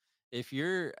 If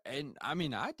you're, and I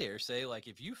mean, I dare say, like,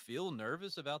 if you feel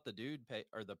nervous about the dude pay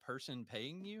or the person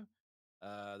paying you,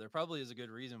 there probably is a good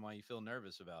reason why you feel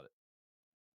nervous about it.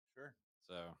 Sure.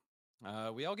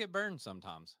 So, we all get burned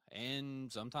sometimes, and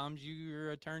sometimes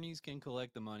your attorneys can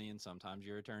collect the money, and sometimes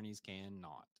your attorneys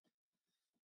cannot.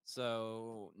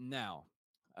 So now,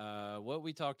 what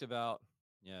we talked about,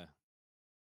 yeah,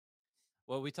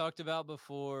 what we talked about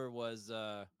before was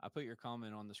I put your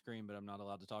comment on the screen, but I'm not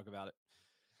allowed to talk about it.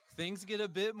 Things get a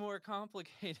bit more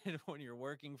complicated when you're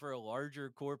working for a larger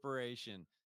corporation.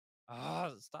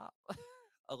 Stop.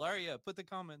 Alaria, put the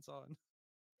comments on.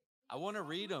 I want to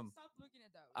read them. Stop looking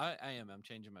at those. I am. I'm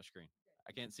changing my screen.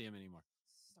 I can't see them anymore.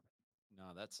 Stop it.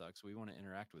 No, that sucks. We want to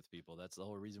interact with people. That's the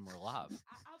whole reason we're live.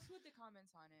 I'll put the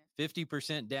comments on it.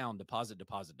 50% down,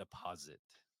 deposit.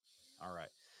 All right.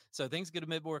 So things get a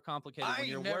bit more complicated when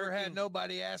you're never working. had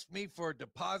nobody ask me for a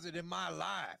deposit in my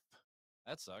life.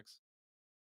 That sucks.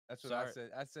 That's what I Sorry. said.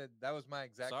 I said that was my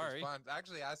exact Sorry. response.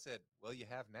 Actually, I said, "Well, you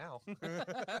have now."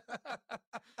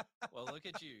 Well, look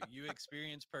at you. You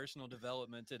experienced personal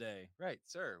development today. Right,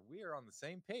 sir. We are on the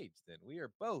same page then. We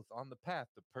are both on the path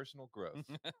to personal growth.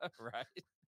 Right?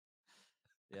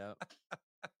 Yeah.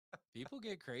 People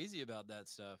get crazy about that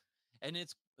stuff. And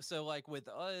it's so like with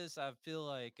us, I feel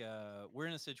like we're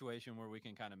in a situation where we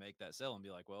can kind of make that sell and be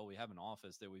like, well, we have an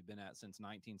office that we've been at since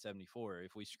 1974.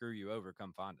 If we screw you over,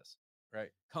 come find us. Right.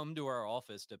 Come to our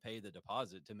office to pay the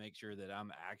deposit to make sure that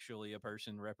I'm actually a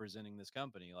person representing this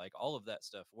company. Like all of that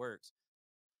stuff works.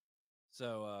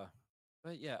 So,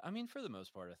 but yeah, I mean, for the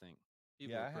most part, I think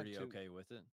people Yeah, I are had pretty to- okay with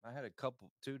it. I had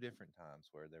two different times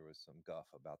where there was some guff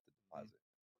about the deposit.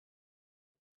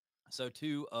 So,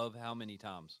 two of how many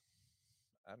times?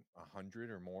 100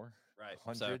 or more. Right.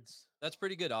 So Hundreds. that's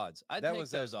pretty good odds. I'd that take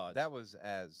was those as odds. that was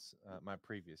as my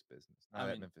previous business, not I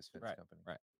at mean, Memphis Fence right, Company.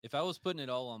 right. If I was putting it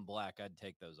all on black, I'd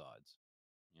take those odds.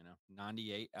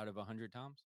 98 out of 100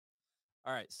 times.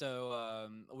 All right. So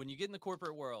when you get in the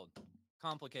corporate world,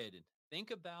 complicated.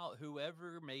 Think about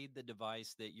whoever made the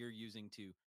device that you're using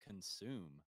to consume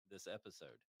this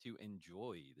episode, to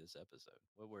enjoy this episode.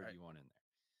 What word do you want in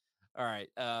there? All right.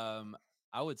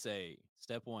 I would say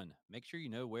step one, make sure you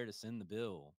know where to send the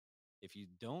bill. If you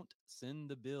don't send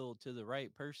the bill to the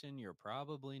right person, you're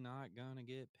probably not going to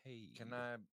get paid. Can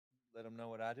I let them know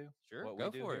what I do? Sure, What go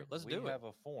we do for it. here? Let's we do it. have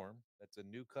a form that's a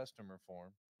new customer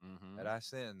form Mm-hmm. that I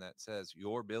send that says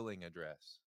your billing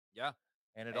address. Yeah.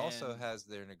 And it also And has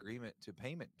an agreement to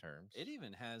payment terms. it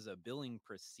even has a billing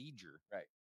procedure. Right.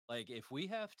 Like if we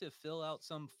have to fill out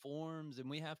some forms and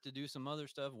we have to do some other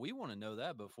stuff, we want to know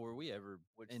that before we ever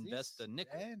invest a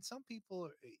nickel. And some people,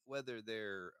 whether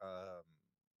they're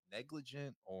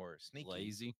negligent or sneaky,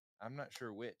 Lazy. I'm not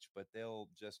sure which, but they'll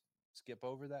just skip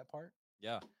over that part.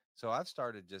 Yeah. So I've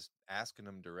started just asking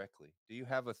them directly, do you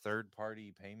have a third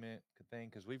party payment thing?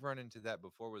 Because we've run into that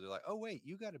before where they're like, oh, wait,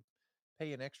 you got to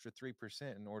pay an extra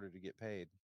 3% in order to get paid.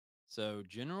 So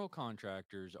general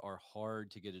contractors are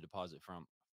hard to get a deposit from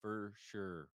for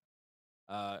sure.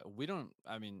 We don't,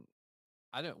 I mean,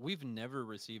 we've never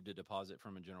received a deposit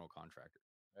from a general contractor.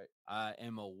 Right. I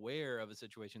am aware of a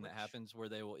situation that Which- happens where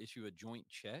they will issue a joint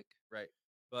check. Right.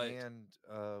 But And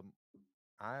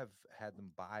I've had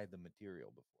them buy the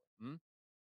material before.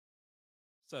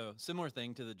 so similar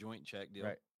thing to the joint check deal.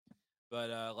 Right.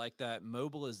 But like that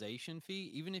mobilization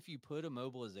fee, even if you put a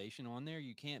mobilization on there,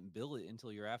 you can't bill it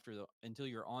until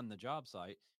you're on the job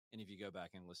site. And if you go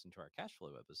back and listen to our cash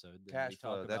flow episode, then Cash we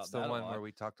flow. talk That's about the that one a lot. where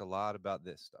we talked a lot about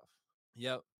this stuff.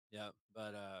 Yep.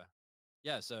 But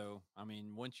yeah, so I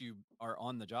mean, once you are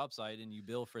on the job site and you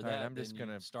bill for All right, that, I'm just then you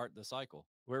gonna- start the cycle.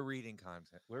 We're reading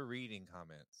content. We're reading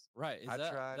comments. Right.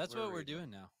 That's we're what we're reading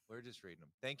doing them. now. We're just reading them.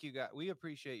 Thank you, guys. We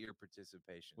appreciate your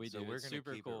participation. We so do. We're It's gonna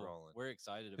super keep cool. it rolling. We're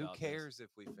excited Who about cares if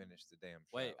we finish the damn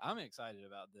show? Wait, I'm excited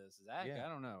about this. Zach, Yeah. I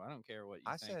don't know. I don't care what you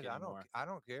I think said anymore. I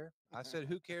don't care. I said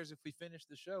who cares if we finish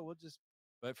the show? We'll just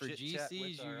But for chit-chat with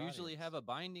GCs, you our usually have audience. a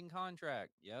binding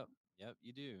contract. Yep,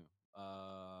 you do.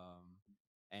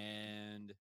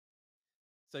 And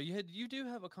so you do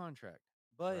have a contract,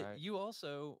 but Right. you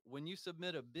also, when you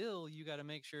submit a bill, you got to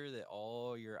make sure that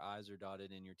all your I's are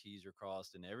dotted and your T's are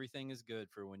crossed, and everything is good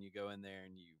for when you go in there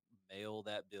and you mail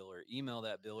that bill or email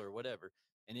that bill or whatever.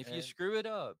 And if you And- screw it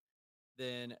up,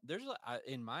 then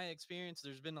in my experience,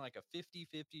 there's been like a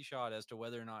 50-50 shot as to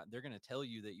whether or not they're going to tell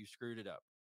you that you screwed it up.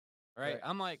 Right. Right.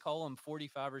 I might call them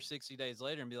 45 or 60 days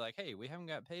later and be like, hey, we haven't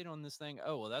got paid on this thing.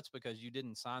 Oh, well, that's because you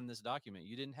didn't sign this document.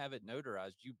 You didn't have it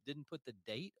notarized. You didn't put the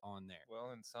date on there.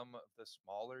 Well, in some of the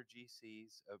smaller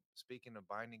GCs, speaking of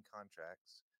binding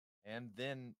contracts, and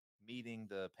then meeting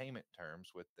the payment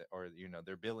terms with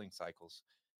their billing cycles.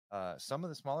 Some of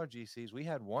the smaller GCs, we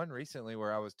had one recently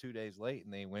where I was 2 days late,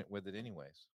 and they went with it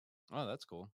anyways. Oh, that's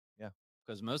cool. Yeah.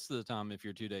 Because most of the time, if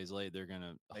you're 2 days late, they're going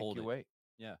to hold you it. wait.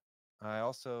 Yeah. I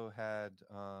also had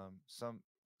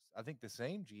I think the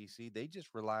same GC, they just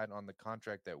relied on the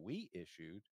contract that we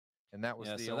issued, and that was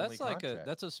Yeah. the So only that's like contract.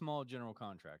 that's a small general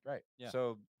contractor. Right. Yeah.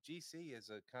 So GC is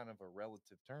a kind of a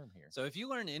relative term here. So if you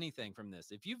learn anything from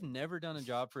this, if you've never done a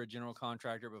job for a general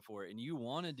contractor before and you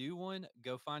want to do one,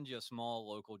 go find you a small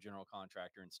local general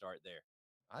contractor and start there.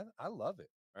 I love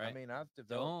it. Right. I mean, I've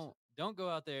developed. Don't go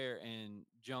out there and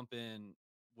jump in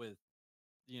with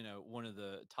one of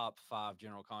the top 5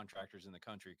 general contractors in the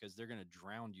country, because they're going to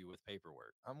drown you with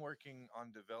paperwork. I'm working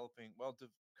on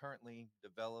currently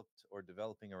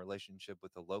developing a relationship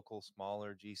with a local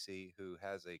smaller GC who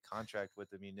has a contract with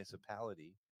the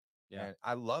municipality. Yeah. And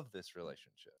I love this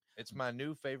relationship. It's my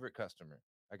new favorite customer,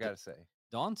 I got to say.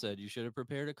 Dawn said you should have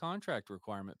prepared a contract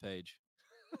requirement page.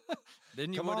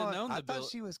 Then you Come would have on, known I the bill. thought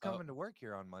she was coming to work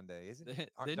here on Monday, isn't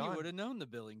it? Then you Dawn, would have known the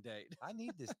billing date. I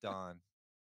need this Dawn.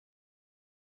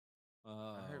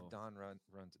 Oh, I heard Dawn runs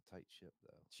a tight ship,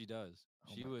 though. she does.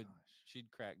 Oh my gosh.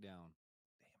 She'd crack down.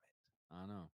 Damn it. I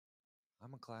know.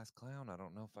 I'm a class clown. I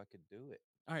don't know if I could do it.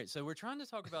 All right, so we're trying to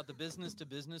talk about the business to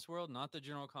business world, not the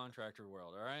general contractor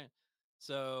world. All right.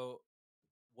 So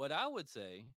what I would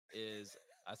say is,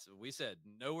 we said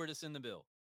nowhere to send the bill,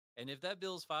 and if that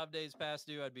bill's 5 days past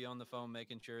due, I'd be on the phone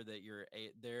making sure that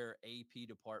their AP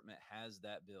department has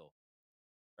that bill,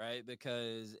 right?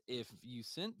 Because if you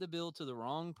sent the bill to the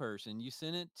wrong person, you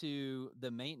sent it to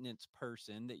the maintenance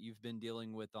person that you've been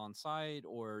dealing with on site,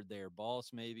 or their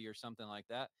boss maybe, or something like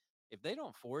that. If they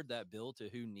don't forward that bill to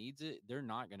who needs it, they're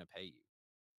not going to pay you.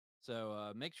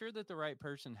 So make sure that the right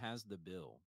person has the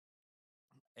bill.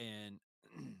 And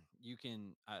you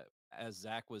can, as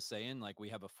Zach was saying, like, we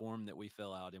have a form that we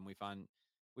fill out, and we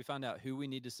find out who we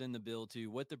need to send the bill to,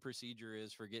 what the procedure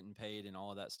is for getting paid, and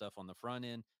all of that stuff on the front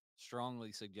end.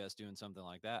 Strongly suggest doing something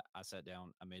like that. I sat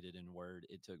down, I made it in Word.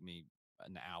 It took me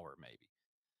an hour maybe.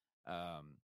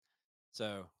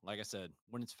 So like I said,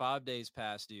 when it's 5 days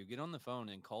past due, get on the phone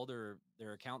and call their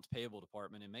accounts payable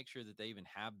department and make sure that they even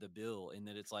have the bill and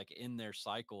that it's like in their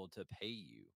cycle to pay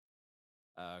you.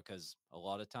 Because a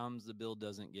lot of times the bill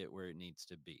doesn't get where it needs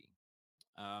to be.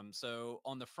 So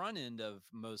on the front end of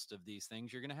most of these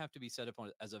things, you're going to have to be set up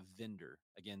as a vendor.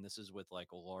 Again, this is with like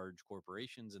large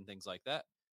corporations and things like that.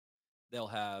 they'll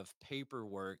have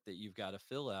paperwork that you've got to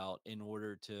fill out in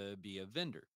order to be a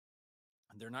vendor.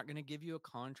 They're not going to give you a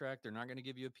contract. They're not going to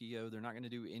give you a PO. They're not going to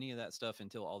do any of that stuff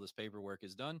until all this paperwork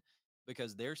is done,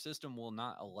 because their system will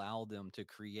not allow them to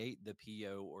create the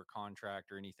PO or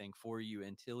contract or anything for you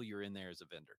until you're in there as a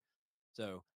vendor.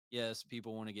 So, yes,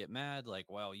 people want to get mad, like,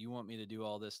 well, you want me to do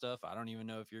all this stuff? I don't even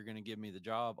know if you're going to give me the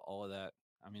job, all of that.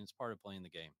 I mean, it's part of playing the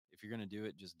game. If you're going to do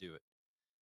it, just do it.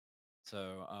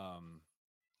 So,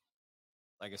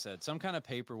 like I said, some kind of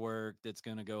paperwork that's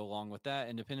going to go along with that.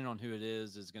 And depending on who it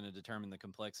is going to determine the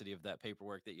complexity of that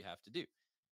paperwork that you have to do.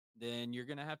 Then you're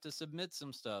going to have to submit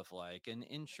some stuff like an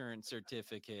insurance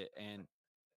certificate. And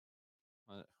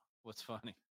what's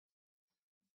funny?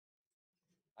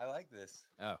 I like this.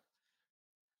 Oh,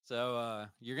 so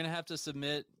you're going to have to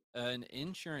submit an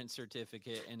insurance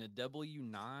certificate and a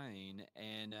W-9.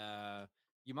 And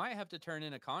you might have to turn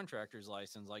in a contractor's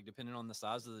license, like depending on the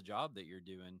size of the job that you're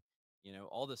doing. You know,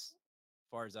 all this, as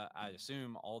far as I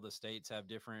assume, all the states have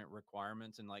different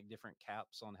requirements and like different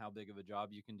caps on how big of a job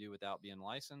you can do without being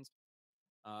licensed.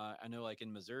 I know, like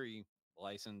in Missouri,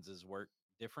 licenses work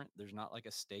different. There's not like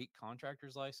a state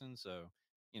contractor's license, so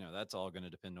you know that's all going to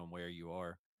depend on where you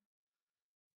are.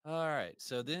 All right,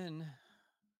 so then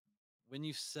when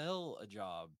you sell a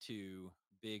job to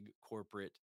big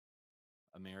corporate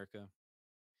America,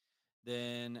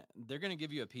 then they're going to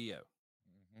give you a PO.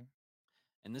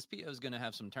 And this PO is going to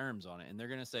have some terms on it. And they're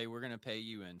going to say, we're going to pay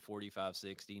you in 45,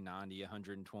 60, 90,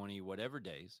 120, whatever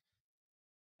days.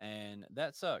 And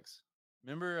that sucks.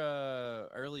 Remember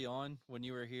early on when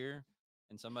you were here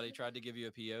and somebody tried to give you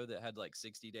a PO that had like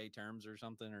 60-day terms or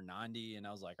something, or 90. And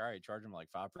I was like, all right, charge them like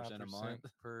 5% a month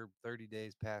per 30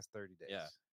 days, past 30 days. Yeah.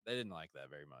 They didn't like that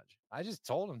very much. I just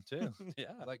told them too.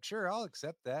 Yeah. Like, sure, I'll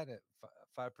accept that at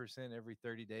 5% every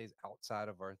 30 days outside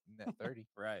of our net 30.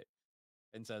 Right.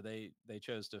 And so they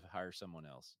chose to hire someone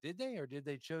else. Did they, or did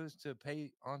they chose to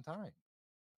pay on time?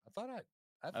 I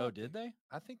thought did they?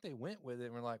 I think they went with it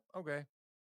and were like, okay.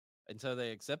 And so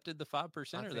they accepted the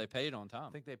 5%, or they paid on time? I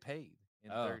think they paid in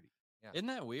 30. Yeah. Isn't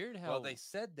that weird? How well, they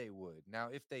said they would. Now,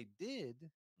 if they did,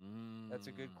 that's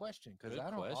a good question, because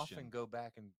I don't often go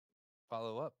back and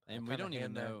follow up. And we don't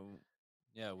even know.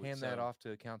 Yeah, hand that off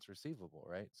to accounts receivable,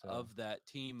 right? So of that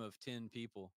team of 10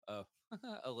 people,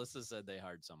 Alyssa said they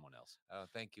hired someone else. Oh,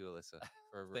 thank you, Alyssa.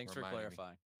 Thanks for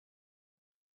clarifying.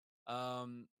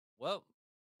 Well,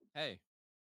 hey,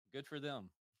 good for them.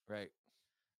 Right.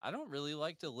 I don't really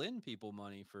like to lend people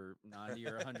money for 90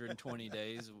 or 120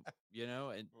 days, you know,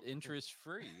 and interest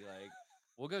free. Like,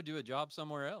 we'll go do a job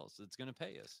somewhere else that's going to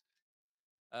pay us.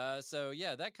 So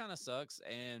yeah, that kind of sucks.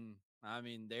 And I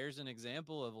mean, there's an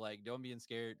example of like, don't be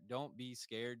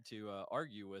scared to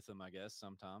argue with them, I guess.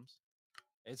 Sometimes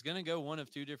it's going to go one of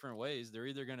two different ways. They're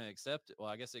either going to accept it. Well,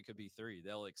 I guess it could be three.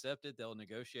 They'll accept it, they'll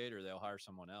negotiate, or they'll hire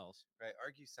someone else. Right.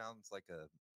 Argue sounds like a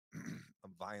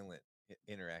violent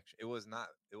interaction. It wasn't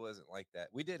like that.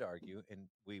 We did argue, and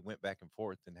we went back and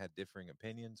forth and had differing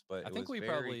opinions, but I think we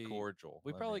very probably cordial.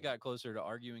 We probably got closer to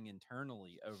arguing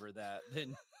internally over that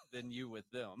than you with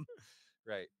them.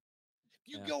 Right.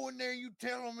 You go in there, you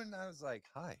tell them, and I was like,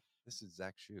 "Hi, this is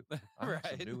Zach Shue. I have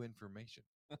some new information.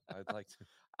 I'd like to."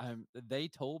 They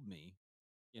told me,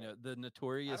 you know, the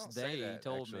notorious they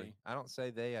told me. I don't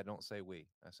say they. I don't say we.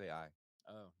 I say I.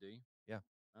 Oh, do you? Yeah.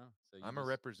 Oh, so I'm a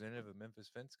representative of Memphis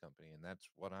Fence Company, and that's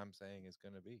what I'm saying is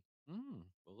going to be.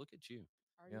 Well, look at you.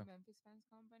 Are you Memphis Fence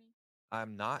Company?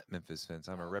 I'm not Memphis Fence.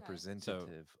 I'm a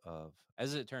representative of.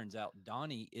 As it turns out,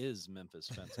 Donnie is Memphis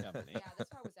Fence Company. Yeah,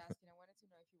 that's why I was asking. I wanted to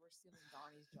know if you were stealing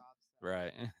Donnie's job. So.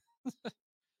 Right.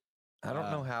 I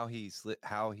don't know how he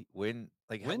when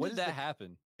did that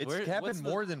happen? It's happened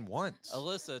more than once.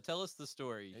 Alyssa, tell us the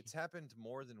story. It's happened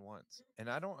more than once, and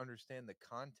I don't understand the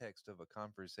context of a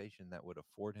conversation that would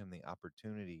afford him the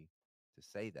opportunity to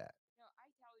say that. No, I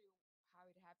tell you how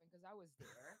it happened because I was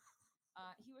there.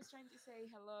 He was trying to say,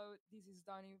 "Hello, this is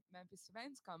Donnie, Memphis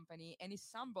Fence Company," and he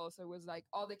stumbled. So it was like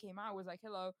all that came out was like,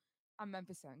 "Hello, I'm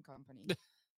Memphis Fence Company."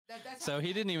 So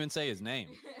he didn't even say his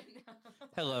name. No.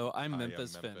 Hello, I'm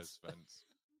Memphis Fence.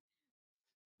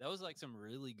 That was like some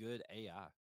really good AI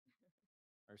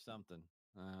or something.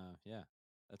 Yeah,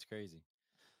 that's crazy.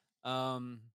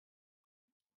 Man,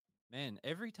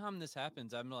 every time this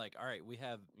happens, I'm like, all right, we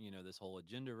have, you know, this whole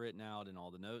agenda written out and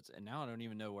all the notes, and now I don't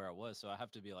even know where I was. So I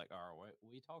have to be like, all right,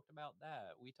 we talked about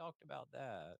that. We talked about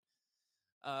that.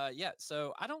 Yeah,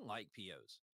 so I don't like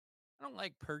POs. I don't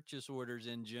like purchase orders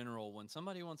in general. When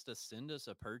somebody wants to send us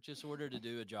a purchase order to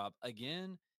do a job,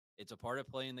 again, it's a part of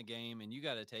playing the game, and you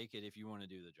got to take it if you want to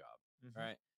do the job,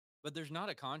 right? But there's not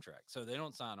a contract. So they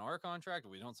don't sign our contract.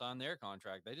 We don't sign their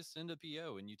contract. They just send a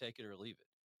PO, and you take it or leave it.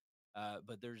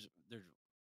 But there's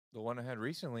The one I had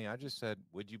recently, I just said,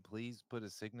 "Would you please put a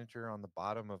signature on the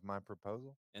bottom of my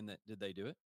proposal?" and that did they do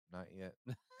it? Not yet.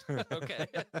 Okay.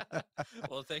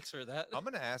 Well, thanks for that. I'm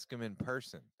gonna ask him in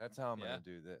person. That's how I'm Yeah. gonna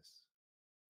do this.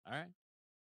 All right,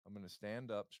 I'm gonna stand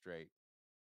up straight.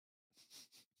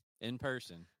 in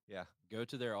person, Yeah, go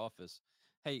to their office.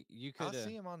 Hey, you I'll could.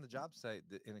 see him on the job site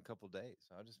in a couple days.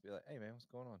 I'll just be like, "Hey, man, what's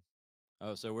going on?"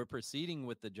 Oh, so we're proceeding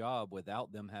with the job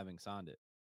without them having signed it.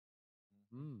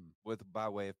 Hmm. With by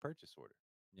way of purchase order.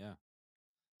 Yeah.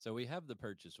 So we have the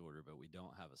purchase order, but we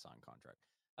don't have a signed contract.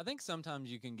 I think sometimes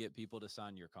you can get people to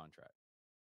sign your contract,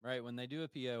 right? When they do a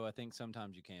PO, I think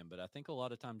sometimes you can, but I think a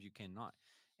lot of times you cannot.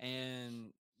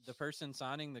 And the person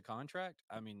signing the contract,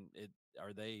 I mean,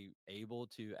 are they able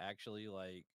to actually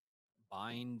like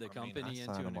bind the company I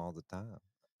into sign them an all the time.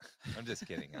 I'm just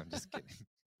kidding. I'm just kidding.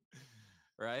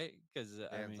 right? Because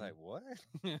I Dan's mean, like, "What?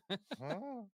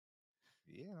 Huh?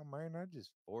 Yeah, man, I just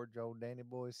forge old Danny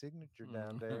Boy's signature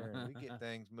down there, and we get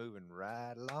things moving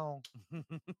right along."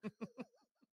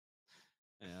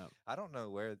 yeah, I don't know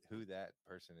who that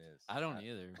person is. I don't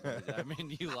either. But I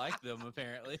mean, you like them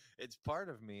apparently. It's part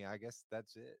of me. I guess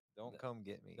that's it. Don't Th- come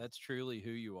get me. That's truly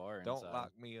who you are Don't inside.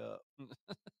 lock me up.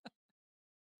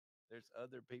 There's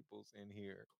other people's in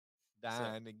here So,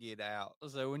 dying to get out.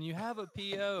 so when you have a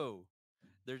PO,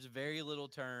 there's very little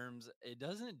terms. It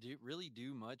doesn't really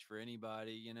do much for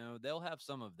anybody. You know, they'll have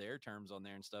some of their terms on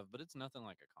there and stuff, but it's nothing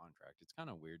like a contract. It's kind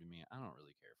of weird to me. I don't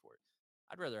really care for it.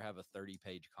 I'd rather have a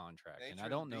 30-page contract, and I Nature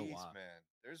of don't the know beast, why. man.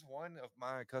 There's one of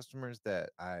my customers that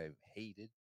I've hated,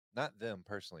 not them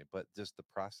personally, but just the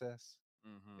process.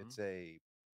 Mm-hmm. It's a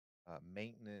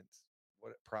maintenance,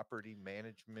 what property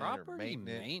management or Property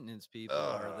maintenance. maintenance people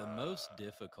are the most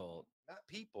difficult. Not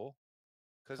people,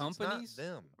 because it's not Companies,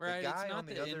 them. right? The It's guy on not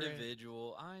the the other end,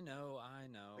 individual. I know.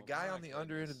 the guy My on the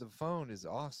under end of goodness. the phone is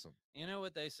awesome. You know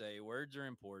what they say, words are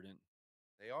important.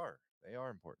 They are. They are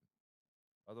important.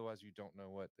 Otherwise, you don't know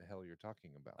what the hell you're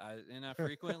talking about. I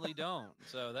frequently don't,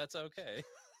 so that's okay.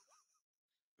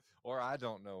 Or I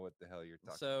don't know what the hell you're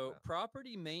talking So, about.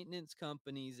 property maintenance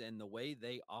companies and the way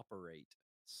they operate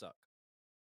suck.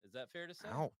 Is that fair to say?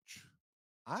 Ouch.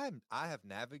 I have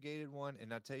navigated one,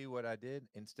 and I tell you what I did.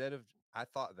 Instead of I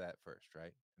thought that first,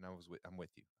 right? And I'm with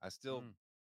you. I still Mm.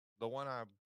 the one I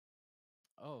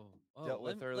Oh, dealt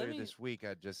with let earlier me this week,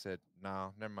 I just said,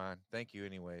 no, never mind. Thank you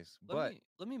anyways. let But me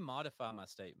let me modify my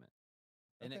statement.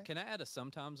 And okay, can I add a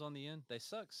sometimes on the end? They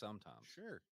suck sometimes.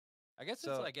 sure. I guess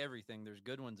it's So like everything. There's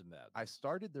good ones and bad I ones.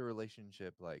 started the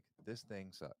relationship like this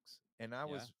thing sucks. And Yeah.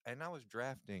 I was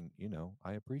drafting,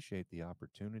 I appreciate the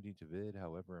opportunity to bid.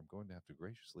 However, I'm going to have to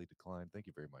graciously decline. Thank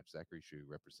you very much. Zachary Shue,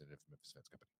 representative from Memphis Fence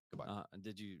Company. Goodbye.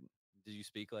 Did you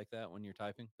speak like that when you're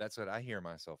typing? That's what I hear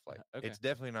myself like. Okay. It's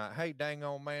definitely not, hey, dang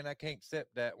on, man, I can't accept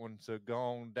that one. So go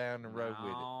on down the road with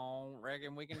it. No,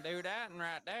 reckon we can do that and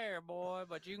right there, boy.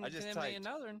 But you I can just send me typed.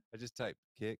 another one. I just typed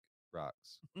kick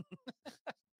rocks.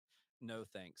 No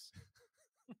thanks.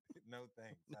 No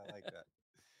thanks. I like that.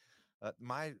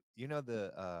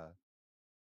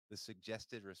 The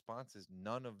suggested responses,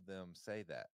 none of them say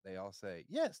that. They all say,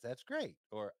 yes, that's great,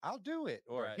 or I'll do it,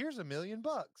 or Right. here's $1 million.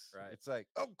 Right. It's like,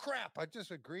 oh crap, I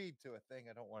just agreed to a thing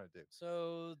I don't want to do.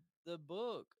 So the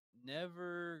book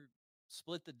never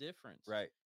split the difference. Right.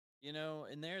 You know,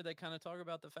 in there they kind of talk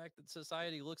about the fact that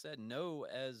society looks at no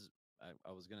as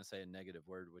I was going to say a negative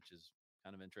word, which is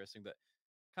kind of interesting, but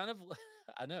kind of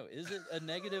I know, is it a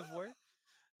negative word?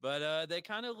 But they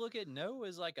kind of look at no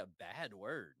as like a bad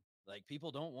word. Like people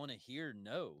don't want to hear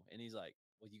no. And he's like,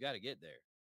 well, you got to get there.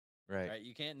 Right. Right.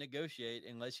 You can't negotiate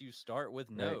unless you start with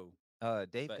Right. no.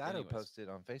 Dave But Gatto anyways, posted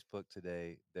on Facebook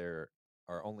today, there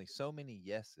are only so many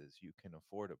yeses you can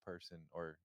afford a person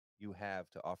or you have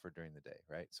to offer during the day,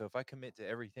 right? So if I commit to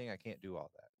everything, I can't do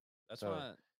all that. that's So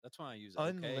why that's why I use okay.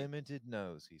 unlimited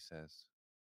no's, he says.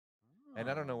 And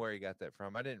I don't know Oh. where he got that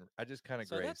from. I just kind of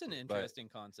So grazed that's an it, but interesting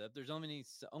concept. There's only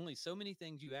so many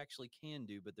things you actually can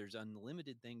do, but there's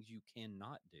unlimited things you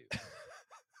cannot do.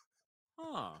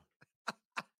 Huh.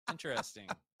 Interesting.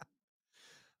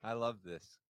 I love this.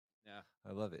 Yeah.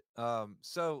 I love it.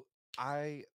 So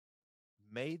I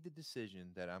made the decision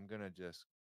that I'm going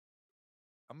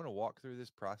to walk through this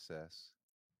process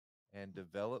and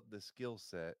develop the skill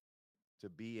set to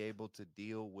be able to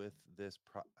deal with this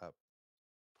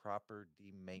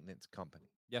property maintenance company.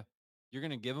 Yeah. You're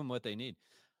going to give them what they need.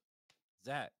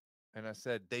 Zach. And I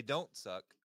said, they don't suck.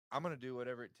 I'm going to do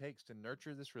whatever it takes to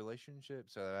nurture this relationship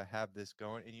so that I have this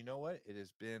going. And you know what? It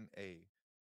has been a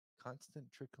constant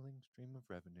trickling stream of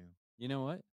revenue. You know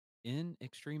what? In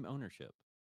Extreme Ownership,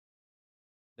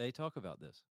 they talk about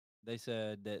this. They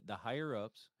said that the higher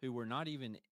ups who were not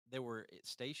even that were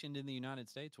stationed in the United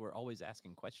States were always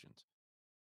asking questions.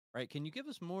 Right? Can you give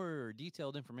us more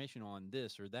detailed information on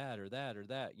this or that or that or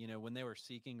that? When they were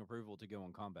seeking approval to go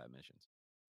on combat missions.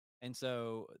 And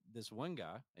so this one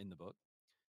guy in the book,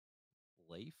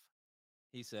 Leif,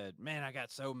 he said, "Man, I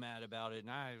got so mad about it,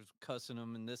 and I was cussing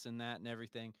him and this and that and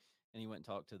everything." And he went and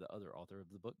talked to the other author of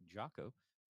the book, Jocko,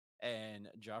 and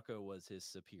Jocko was his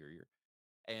superior.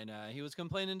 And he was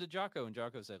complaining to Jocko, and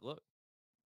Jocko said, "Look,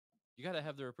 you got to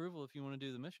have their approval if you want to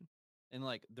do the mission. And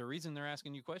like the reason they're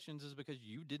asking you questions is because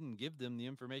you didn't give them the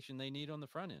information they need on the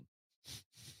front end."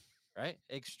 Right?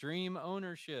 Extreme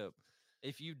ownership.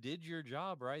 If you did your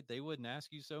job right, they wouldn't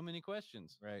ask you so many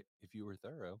questions. Right. If you were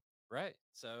thorough. Right.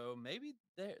 So maybe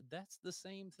that's the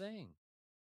same thing.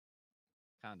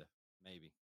 Kind of,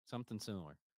 maybe something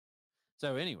similar.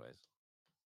 So, anyways,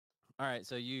 all right.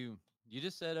 So you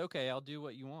just said, okay, I'll do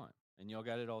what you want, and y'all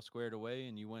got it all squared away,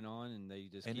 and you went on, and they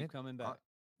just keep coming back.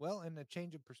 Well, and a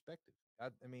change of perspective. I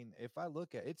mean, if I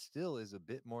look at it, still is a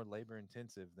bit more labor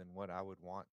intensive than what I would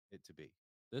want it to be.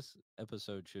 This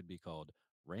episode should be called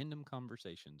Random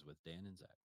Conversations with Dan and Zach.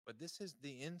 But this is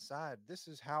the inside. This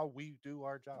is how we do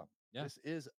our job. Yeah. This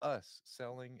is us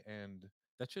selling and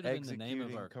that should have been the name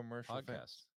of our commercial podcast.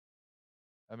 Fence.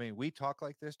 I mean, we talk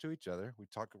like this to each other. We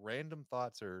talk, random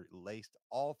thoughts are laced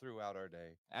all throughout our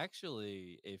day.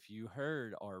 Actually, if you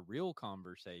heard our real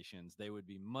conversations, they would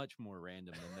be much more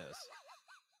random than this.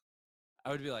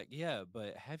 I would be like, yeah,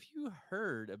 but have you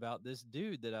heard about this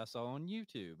dude that I saw on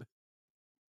YouTube?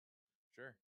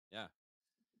 Sure. Yeah.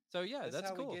 So yeah, that's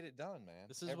how cool. we get it done, man.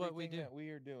 This is what we do. That we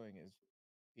are doing is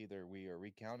either we are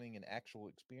recounting an actual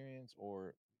experience,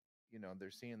 or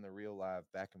they're seeing the real live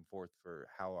back and forth for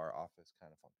how our office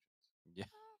kind of functions. Yeah,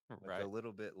 with right. A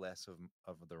little bit less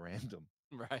of the random,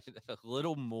 right? A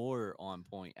little more on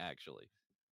point, actually.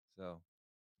 So,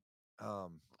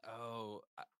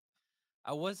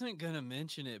 I wasn't gonna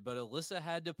mention it, but Alyssa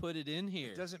had to put it in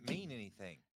here. It doesn't mean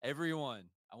anything. Everyone,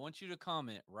 I want you to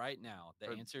comment right now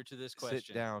the answer to this question.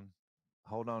 Sit down,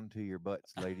 hold on to your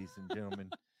butts, ladies and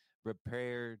gentlemen.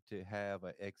 Prepare to have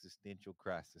an existential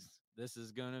crisis. This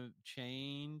is going to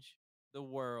change the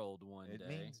world one day. It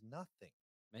means nothing.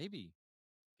 Maybe.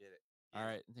 Get it. All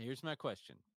right. Here's my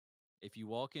question. If you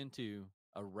walk into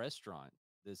a restaurant,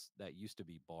 that used to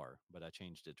be bar, but I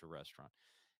changed it to restaurant.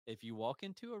 If you walk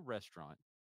into a restaurant,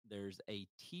 there's a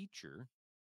teacher,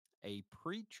 a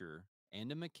preacher,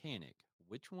 and a mechanic.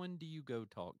 Which one do you go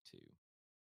talk to?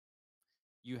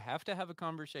 You have to have a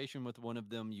conversation with one of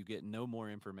them. You get no more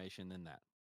information than that.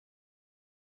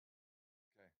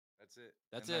 Okay, that's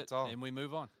it. That's all. And we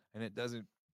move on. And it doesn't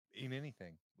mean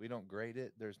anything. We don't grade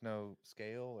it. There's no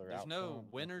scale or there's outcome. No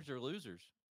winners or losers.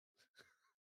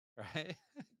 Right?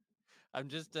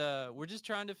 We're just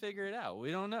trying to figure it out. We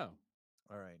don't know.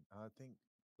 All right. I think.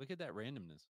 Look at that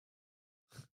randomness.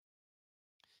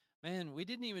 Man, we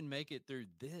didn't even make it through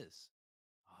this.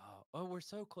 Oh, we're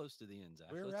so close to the end, Zach.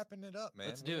 We're wrapping it up, man.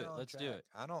 Let's do it. Let's do it.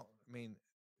 I mean,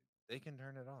 they can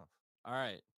turn it off. All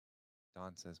right.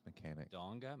 Dawn says mechanic.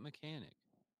 Dawn got mechanic.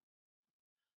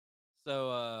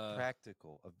 So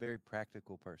practical, a very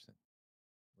practical person.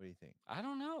 What do you think? I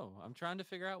don't know. I'm trying to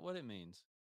figure out what it means.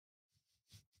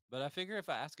 But I figure if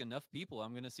I ask enough people,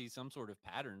 I'm going to see some sort of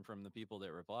pattern from the people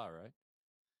that reply, right?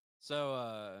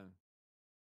 So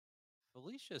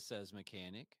Felicia says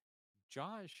mechanic.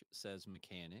 Josh says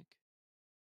mechanic.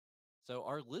 So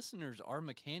our listeners are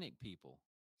mechanic people.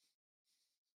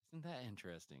 Isn't that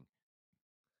interesting?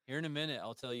 Here in a minute,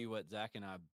 I'll tell you what Zach and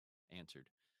I answered.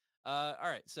 All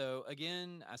right. So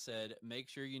again, I said, make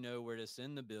sure you know where to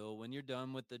send the bill when you're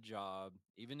done with the job.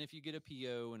 Even if you get a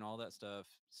PO and all that stuff,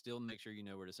 still make sure you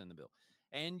know where to send the bill.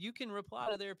 And you can reply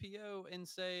to their PO and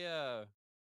say, no,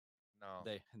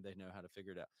 they know how to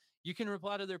figure it out. You can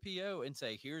reply to their PO and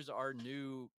say, here's our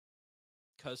new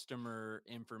customer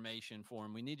information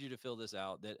form. We need you to fill this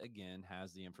out. That again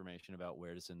has the information about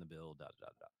where to send the bill.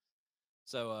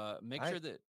 So make sure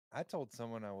that I told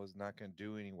someone I was not going to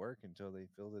do any work until they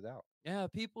filled it out. Yeah,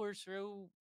 people are so.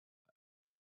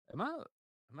 Am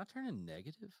I turning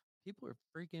negative? People are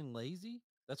freaking lazy.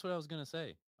 That's what I was going to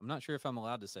say. I'm not sure if I'm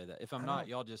allowed to say that. If I'm not,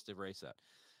 y'all just erase that.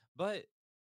 But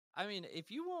I mean,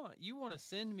 if you want to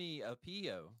send me a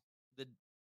PO that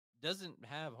doesn't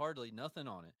have hardly nothing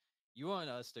on it. You want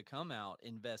us to come out,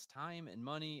 invest time and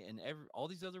money and all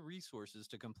these other resources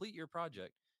to complete your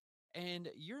project, and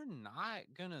you're not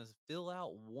going to fill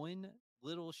out one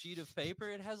little sheet of paper.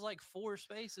 It has like 4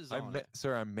 spaces on it.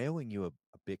 Sir, I'm mailing you a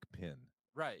big pen.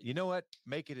 Right. You know what?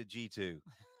 Make it a G2.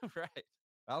 Right.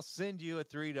 I'll send you a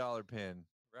 $3 pen.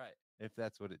 Right. if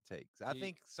that's what it takes. I You-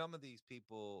 think some of these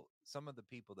people, some of the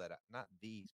people that not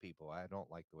these people, I don't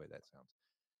like the way that sounds.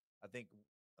 I think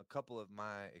a couple of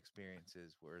my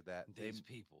experiences were that these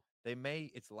people. they may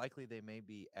it's likely they may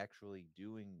be actually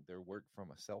doing their work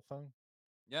from a cell phone,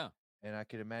 Yeah. and I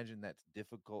could imagine that's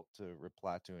difficult to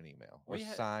reply to an email or We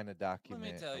had- sign a Let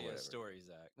document. me tell or you a whatever. story,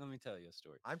 Zach. Let me tell you a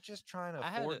story. I'm just trying to I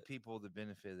had afford a- people the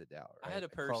benefit of the doubt. I Right? had a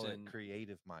call it person-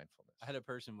 creative mindfulness. I had a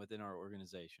person within our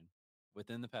organization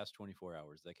within the past 24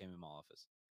 hours that came in my office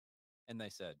and they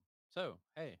said, "So,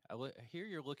 hey, I hear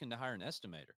you're looking to hire an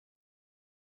estimator.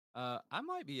 I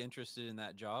might be interested in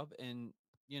that job. And,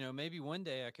 maybe one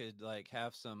day I could like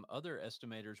have some other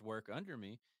estimators work under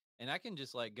me and I can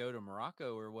just like go to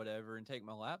Morocco or whatever and take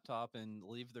my laptop and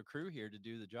leave the crew here to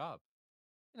do the job."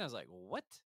 And I was like, "What?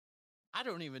 I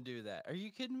don't even do that. Are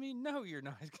you kidding me? No, you're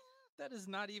not. That is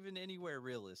not even anywhere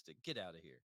realistic. Get out of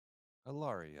here."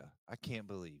 Alaria, I can't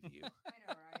believe you. I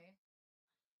know, right?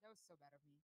 That was so bad of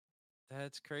me.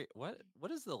 That's crazy.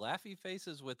 What is the laughy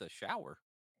faces with a shower?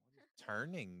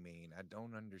 Turning mean? I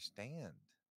don't understand.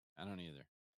 I don't either.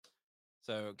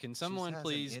 So, can She someone has an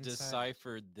please inside-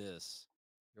 decipher this?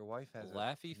 Your wife has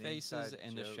Laughy an faces inside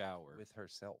in the joke shower. with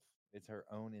herself. It's her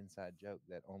own inside joke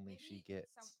that only she Maybe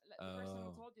gets. the person who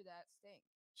Oh. told you that stink.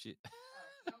 She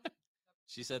Oh, no.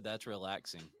 she said that's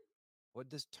relaxing. What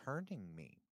does turning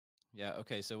mean? Yeah.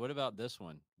 Okay. So, what about this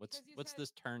one? What's Because you what's said-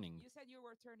 this turning? You said you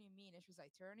were turning mean, and she was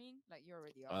like, "Turning? Like you're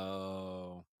already on."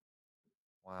 Oh.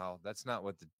 Wow, that's not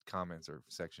what the comments or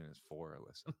section is for,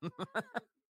 Alyssa.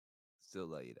 Still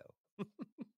let you know.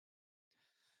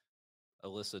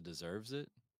 Alyssa deserves it.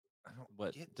 I don't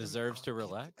What, get them deserves to out-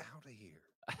 relax? Get out of here.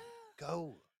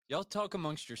 Go. Y'all talk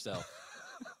amongst yourself.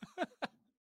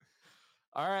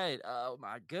 All right. Oh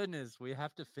my goodness, we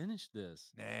have to finish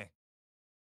this. Nah,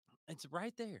 It's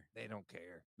right there. they don't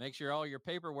care. Make sure all your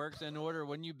paperwork's in order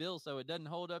when you bill so it doesn't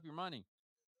hold up your money.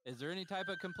 Is there any type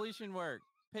of completion work?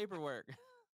 Paperwork.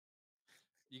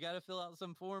 You got to fill out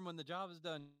some form when the job is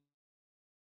done.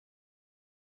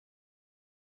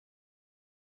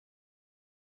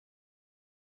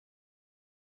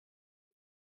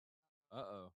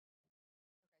 Uh-oh.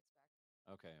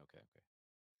 Okay, it's back. Okay.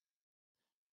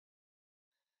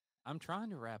 I'm trying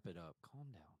to wrap it up. Calm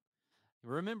down.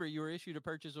 Remember, you were issued a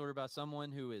purchase order by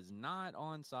someone who is not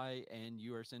on site, and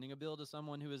you are sending a bill to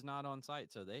someone who is not on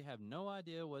site. So they have no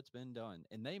idea what's been done.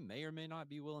 And they may or may not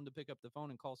be willing to pick up the phone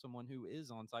and call someone who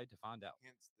is on site to find out.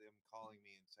 Hence them calling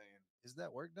me and saying, "Is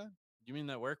that work done?" You mean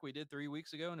that work we did 3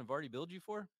 weeks ago and have already billed you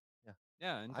for? Yeah.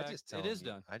 Yeah. In I fact, just tell it 'em is ye-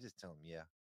 done. I just tell them, yeah.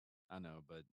 I know,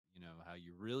 but you know how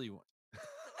you really want.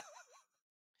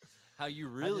 How you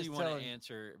I really just want tell to 'em-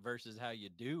 answer versus how you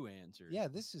do answer. Yeah,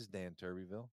 this is Dan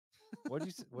Turbyville.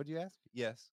 What'd you ask?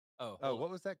 Yes. Oh, Oh, hold what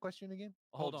was that question again?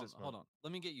 hold on, just a hold moment. on.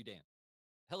 Let me get you, Dan.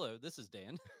 Hello, this is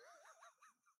Dan.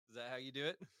 Is that how you do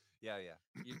it? Yeah,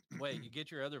 yeah. Wait, you get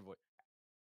your other voice.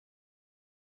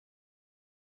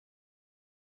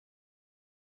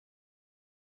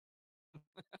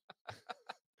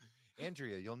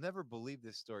 Andrea, you'll never believe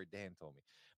this story Dan told me.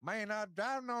 Man, I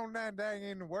driving on that dang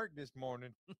into work this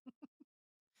morning.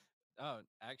 Oh,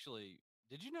 actually,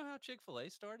 did you know how Chick-fil-A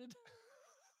started?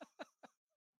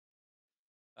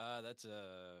 That's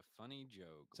a funny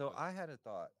joke. So but I had a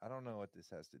thought. I don't know what this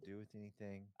has to do with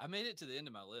anything. I made it to the end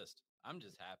of my list. I'm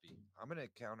just happy. I'm gonna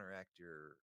counteract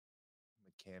your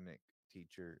mechanic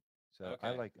teacher. So Okay, I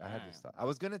had this alright. thought. I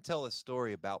was gonna tell a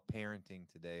story about parenting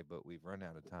today, but we've run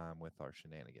out of time with our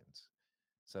shenanigans.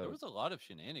 There So was a lot of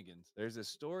shenanigans. there's a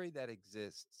story that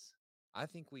exists. I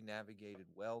think we navigated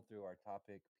well through our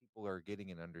topic. People are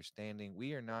getting an understanding.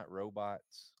 We are not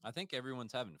robots. I think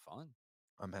everyone's having fun.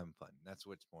 I'm having fun. That's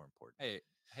what's more important.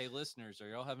 Hey, listeners, are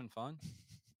y'all having fun?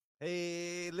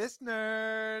 Hey,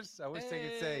 listeners. I wish they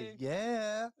could say, Hey.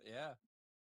 yeah. Yeah.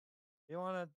 You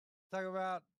want to talk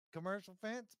about commercial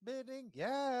fence bidding?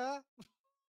 Yeah.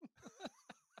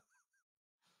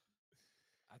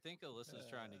 I think Alyssa's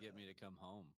trying to get me to come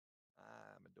home.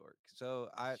 I'm a dork. So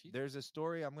She's- there's a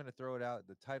story. I'm going to throw it out.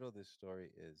 The title of this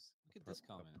story is Look at this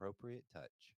comment. Appropriate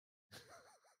Touch.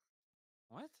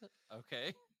 What?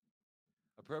 Okay.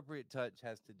 Appropriate touch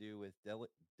has to do with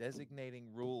designating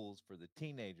rules for the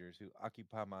teenagers who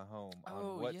occupy my home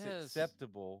Oh, on what's yes.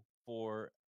 acceptable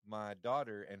for my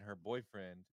daughter and her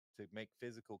boyfriend to make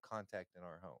physical contact in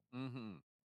our home. Mm-hmm.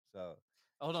 So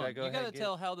Hold Should I on. go You ahead gotta and get-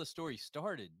 tell how the story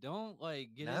started. Don't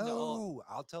like get into all. no,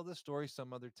 I'll tell the story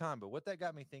some other time. But what that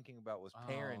got me thinking about was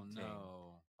parenting.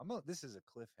 Oh no. This is a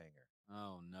cliffhanger.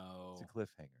 Oh no. It's a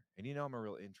cliffhanger. And you know I'm a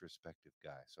real introspective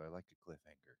guy, so I like a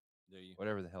cliffhanger. There you.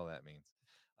 Whatever the hell that means.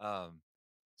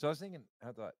 So I was thinking,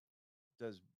 I thought,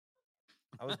 does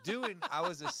I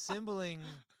was assembling.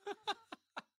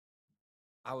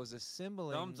 I was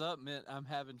assembling. Thumbs up meant I'm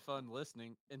having fun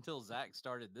listening until Zach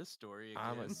started this story again.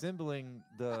 I'm assembling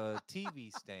the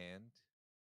TV stand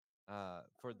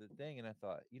for the thing, and I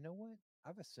thought, you know what?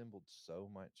 I've assembled so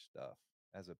much stuff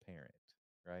as a parent,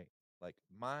 right? Like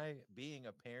my being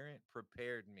a parent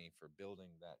prepared me for building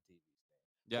that TV stand.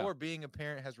 Yeah. Or being a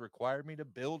parent has required me to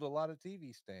build a lot of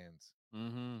TV stands.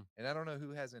 Mm-hmm. And I don't know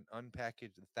who hasn't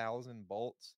unpackaged 1,000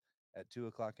 bolts at 2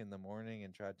 o'clock in the morning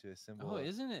and tried to assemble. Oh,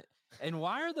 isn't it? And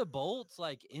why are the bolts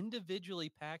like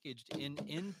individually packaged in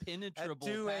impenetrable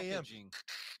 2 a.m.. packaging?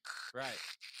 Right.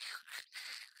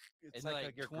 It's And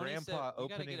like your 27 grandpa you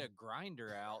gotta opening. get a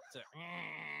grinder out to.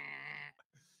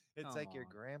 It's Come like your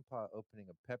on. grandpa opening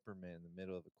a peppermint in the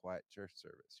middle of a quiet church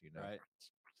service. You know. Right.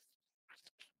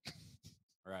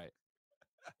 Right.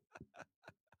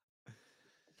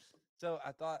 So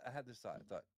I had this thought. I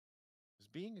thought, does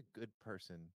being a good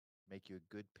person make you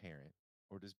a good parent,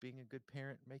 or does being a good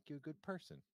parent make you a good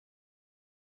person?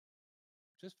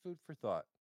 Just food for thought.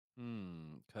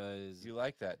 Because You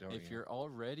like that, don't you? if you're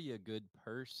already a good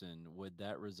person, would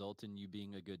that result in you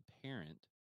being a good parent?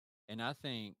 And I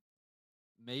think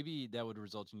maybe that would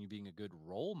result in you being a good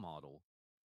role model,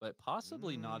 but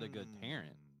possibly not a good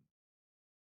parent.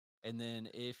 And then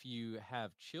if you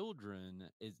have children,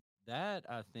 is that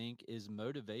I think is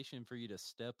motivation for you to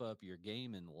step up your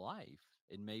game in life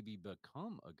and maybe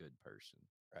become a good person.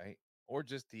 Right? Or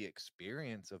just the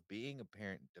experience of being a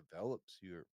parent develops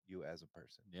you as a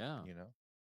person. Yeah. You know,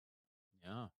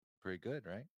 Yeah, pretty good,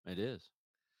 right? it is.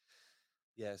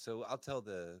 Yeah. So I'll tell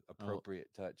the Oh, appropriate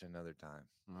touch another time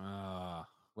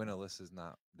when Alyssa's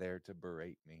not there to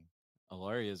berate me.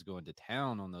 Alaria's going to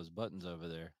town on those buttons over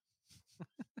there.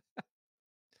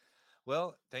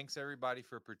 Well, thanks everybody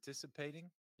for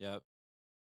participating. Yep.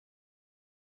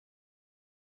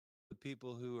 The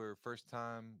people who are first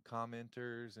time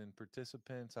commenters and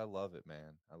participants, I love it,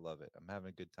 man. I love it. I'm having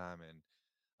a good time.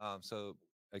 And so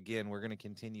again, we're going to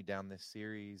continue down this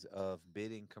series of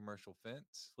bidding commercial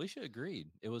fence. Felicia agreed.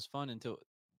 It was fun until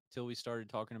we started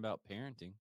talking about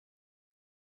parenting.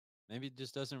 Maybe it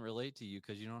just doesn't relate to you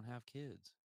because you don't have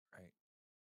kids. Right.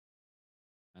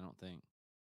 I don't think.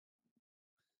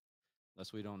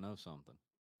 Unless we don't know something.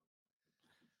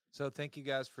 So thank you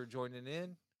guys for joining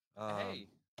in. Hey,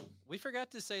 we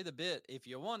forgot to say the bit. If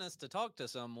you want us to talk to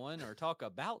someone or talk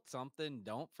about something,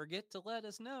 don't forget to let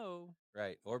us know.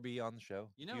 Right. Or be on the show.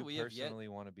 You know, if we you have yet- personally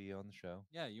want to be on the show.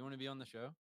 Yeah, you want to be on the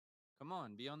show? Come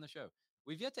on, be on the show.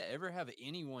 We've yet to ever have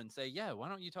anyone say, yeah, why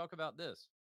don't you talk about this?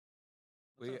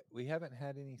 We haven't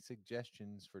had any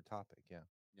suggestions for topic. Yeah.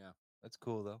 Yeah. That's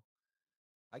cool though.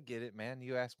 I get it, man.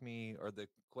 You asked me, or the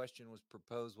question was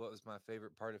proposed, what was my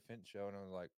favorite part of Finch Show? And I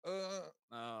was like,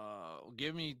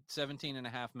 give me 17 and a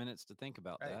half minutes to think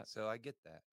about right. that. So I get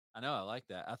that. I know. I like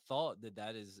that. I thought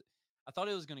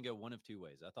it was going to go one of two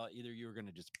ways. I thought either you were going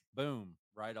to just boom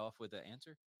right off with the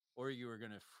answer, or you were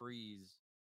going to freeze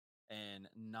and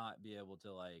not be able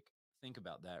to like think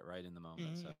about that right in the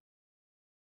moment.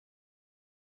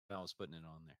 So I was putting it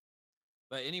on there.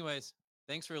 But anyways,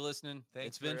 thanks for listening. Thanks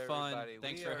It's been for fun. everybody.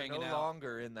 Thanks We for are hanging no out.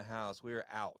 longer in the house. We are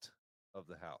out of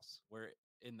the house. We're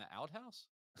in the outhouse.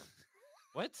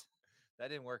 What? That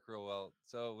didn't work real well.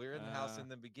 So we were in the house in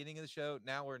the beginning of the show.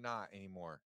 Now we're not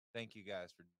anymore. Thank you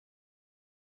guys for